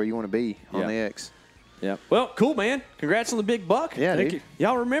 Yeah. That's where you want to be, on Yeah. the X. Yeah. Well, cool, man. Congrats on the big buck. Yeah, Thank dude. you.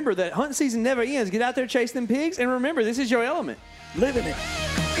 Y'all remember that hunting season never ends. Get out there, chase them pigs, and remember, this is your element. Live in it.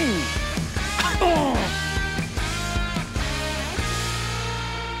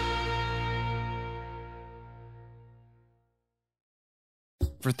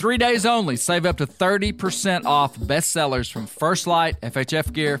 For 3 days only, save up to 30% off bestsellers from First Light,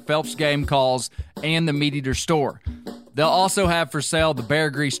 FHF Gear, Phelps Game Calls, and the Meat Eater store. They'll also have for sale the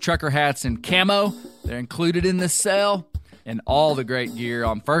Bear Grease trucker hats in camo. They're included in this sale, and all the great gear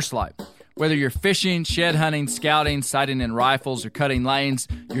on First Light. Whether you're fishing, shed hunting, scouting, sighting in rifles, or cutting lanes,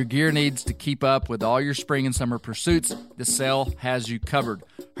 your gear needs to keep up with all your spring and summer pursuits. The sale has you covered.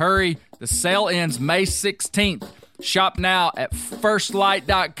 Hurry, the sale ends May 16th. Shop now at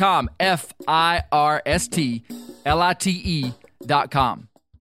firstlight.com, FIRSTLITE.com.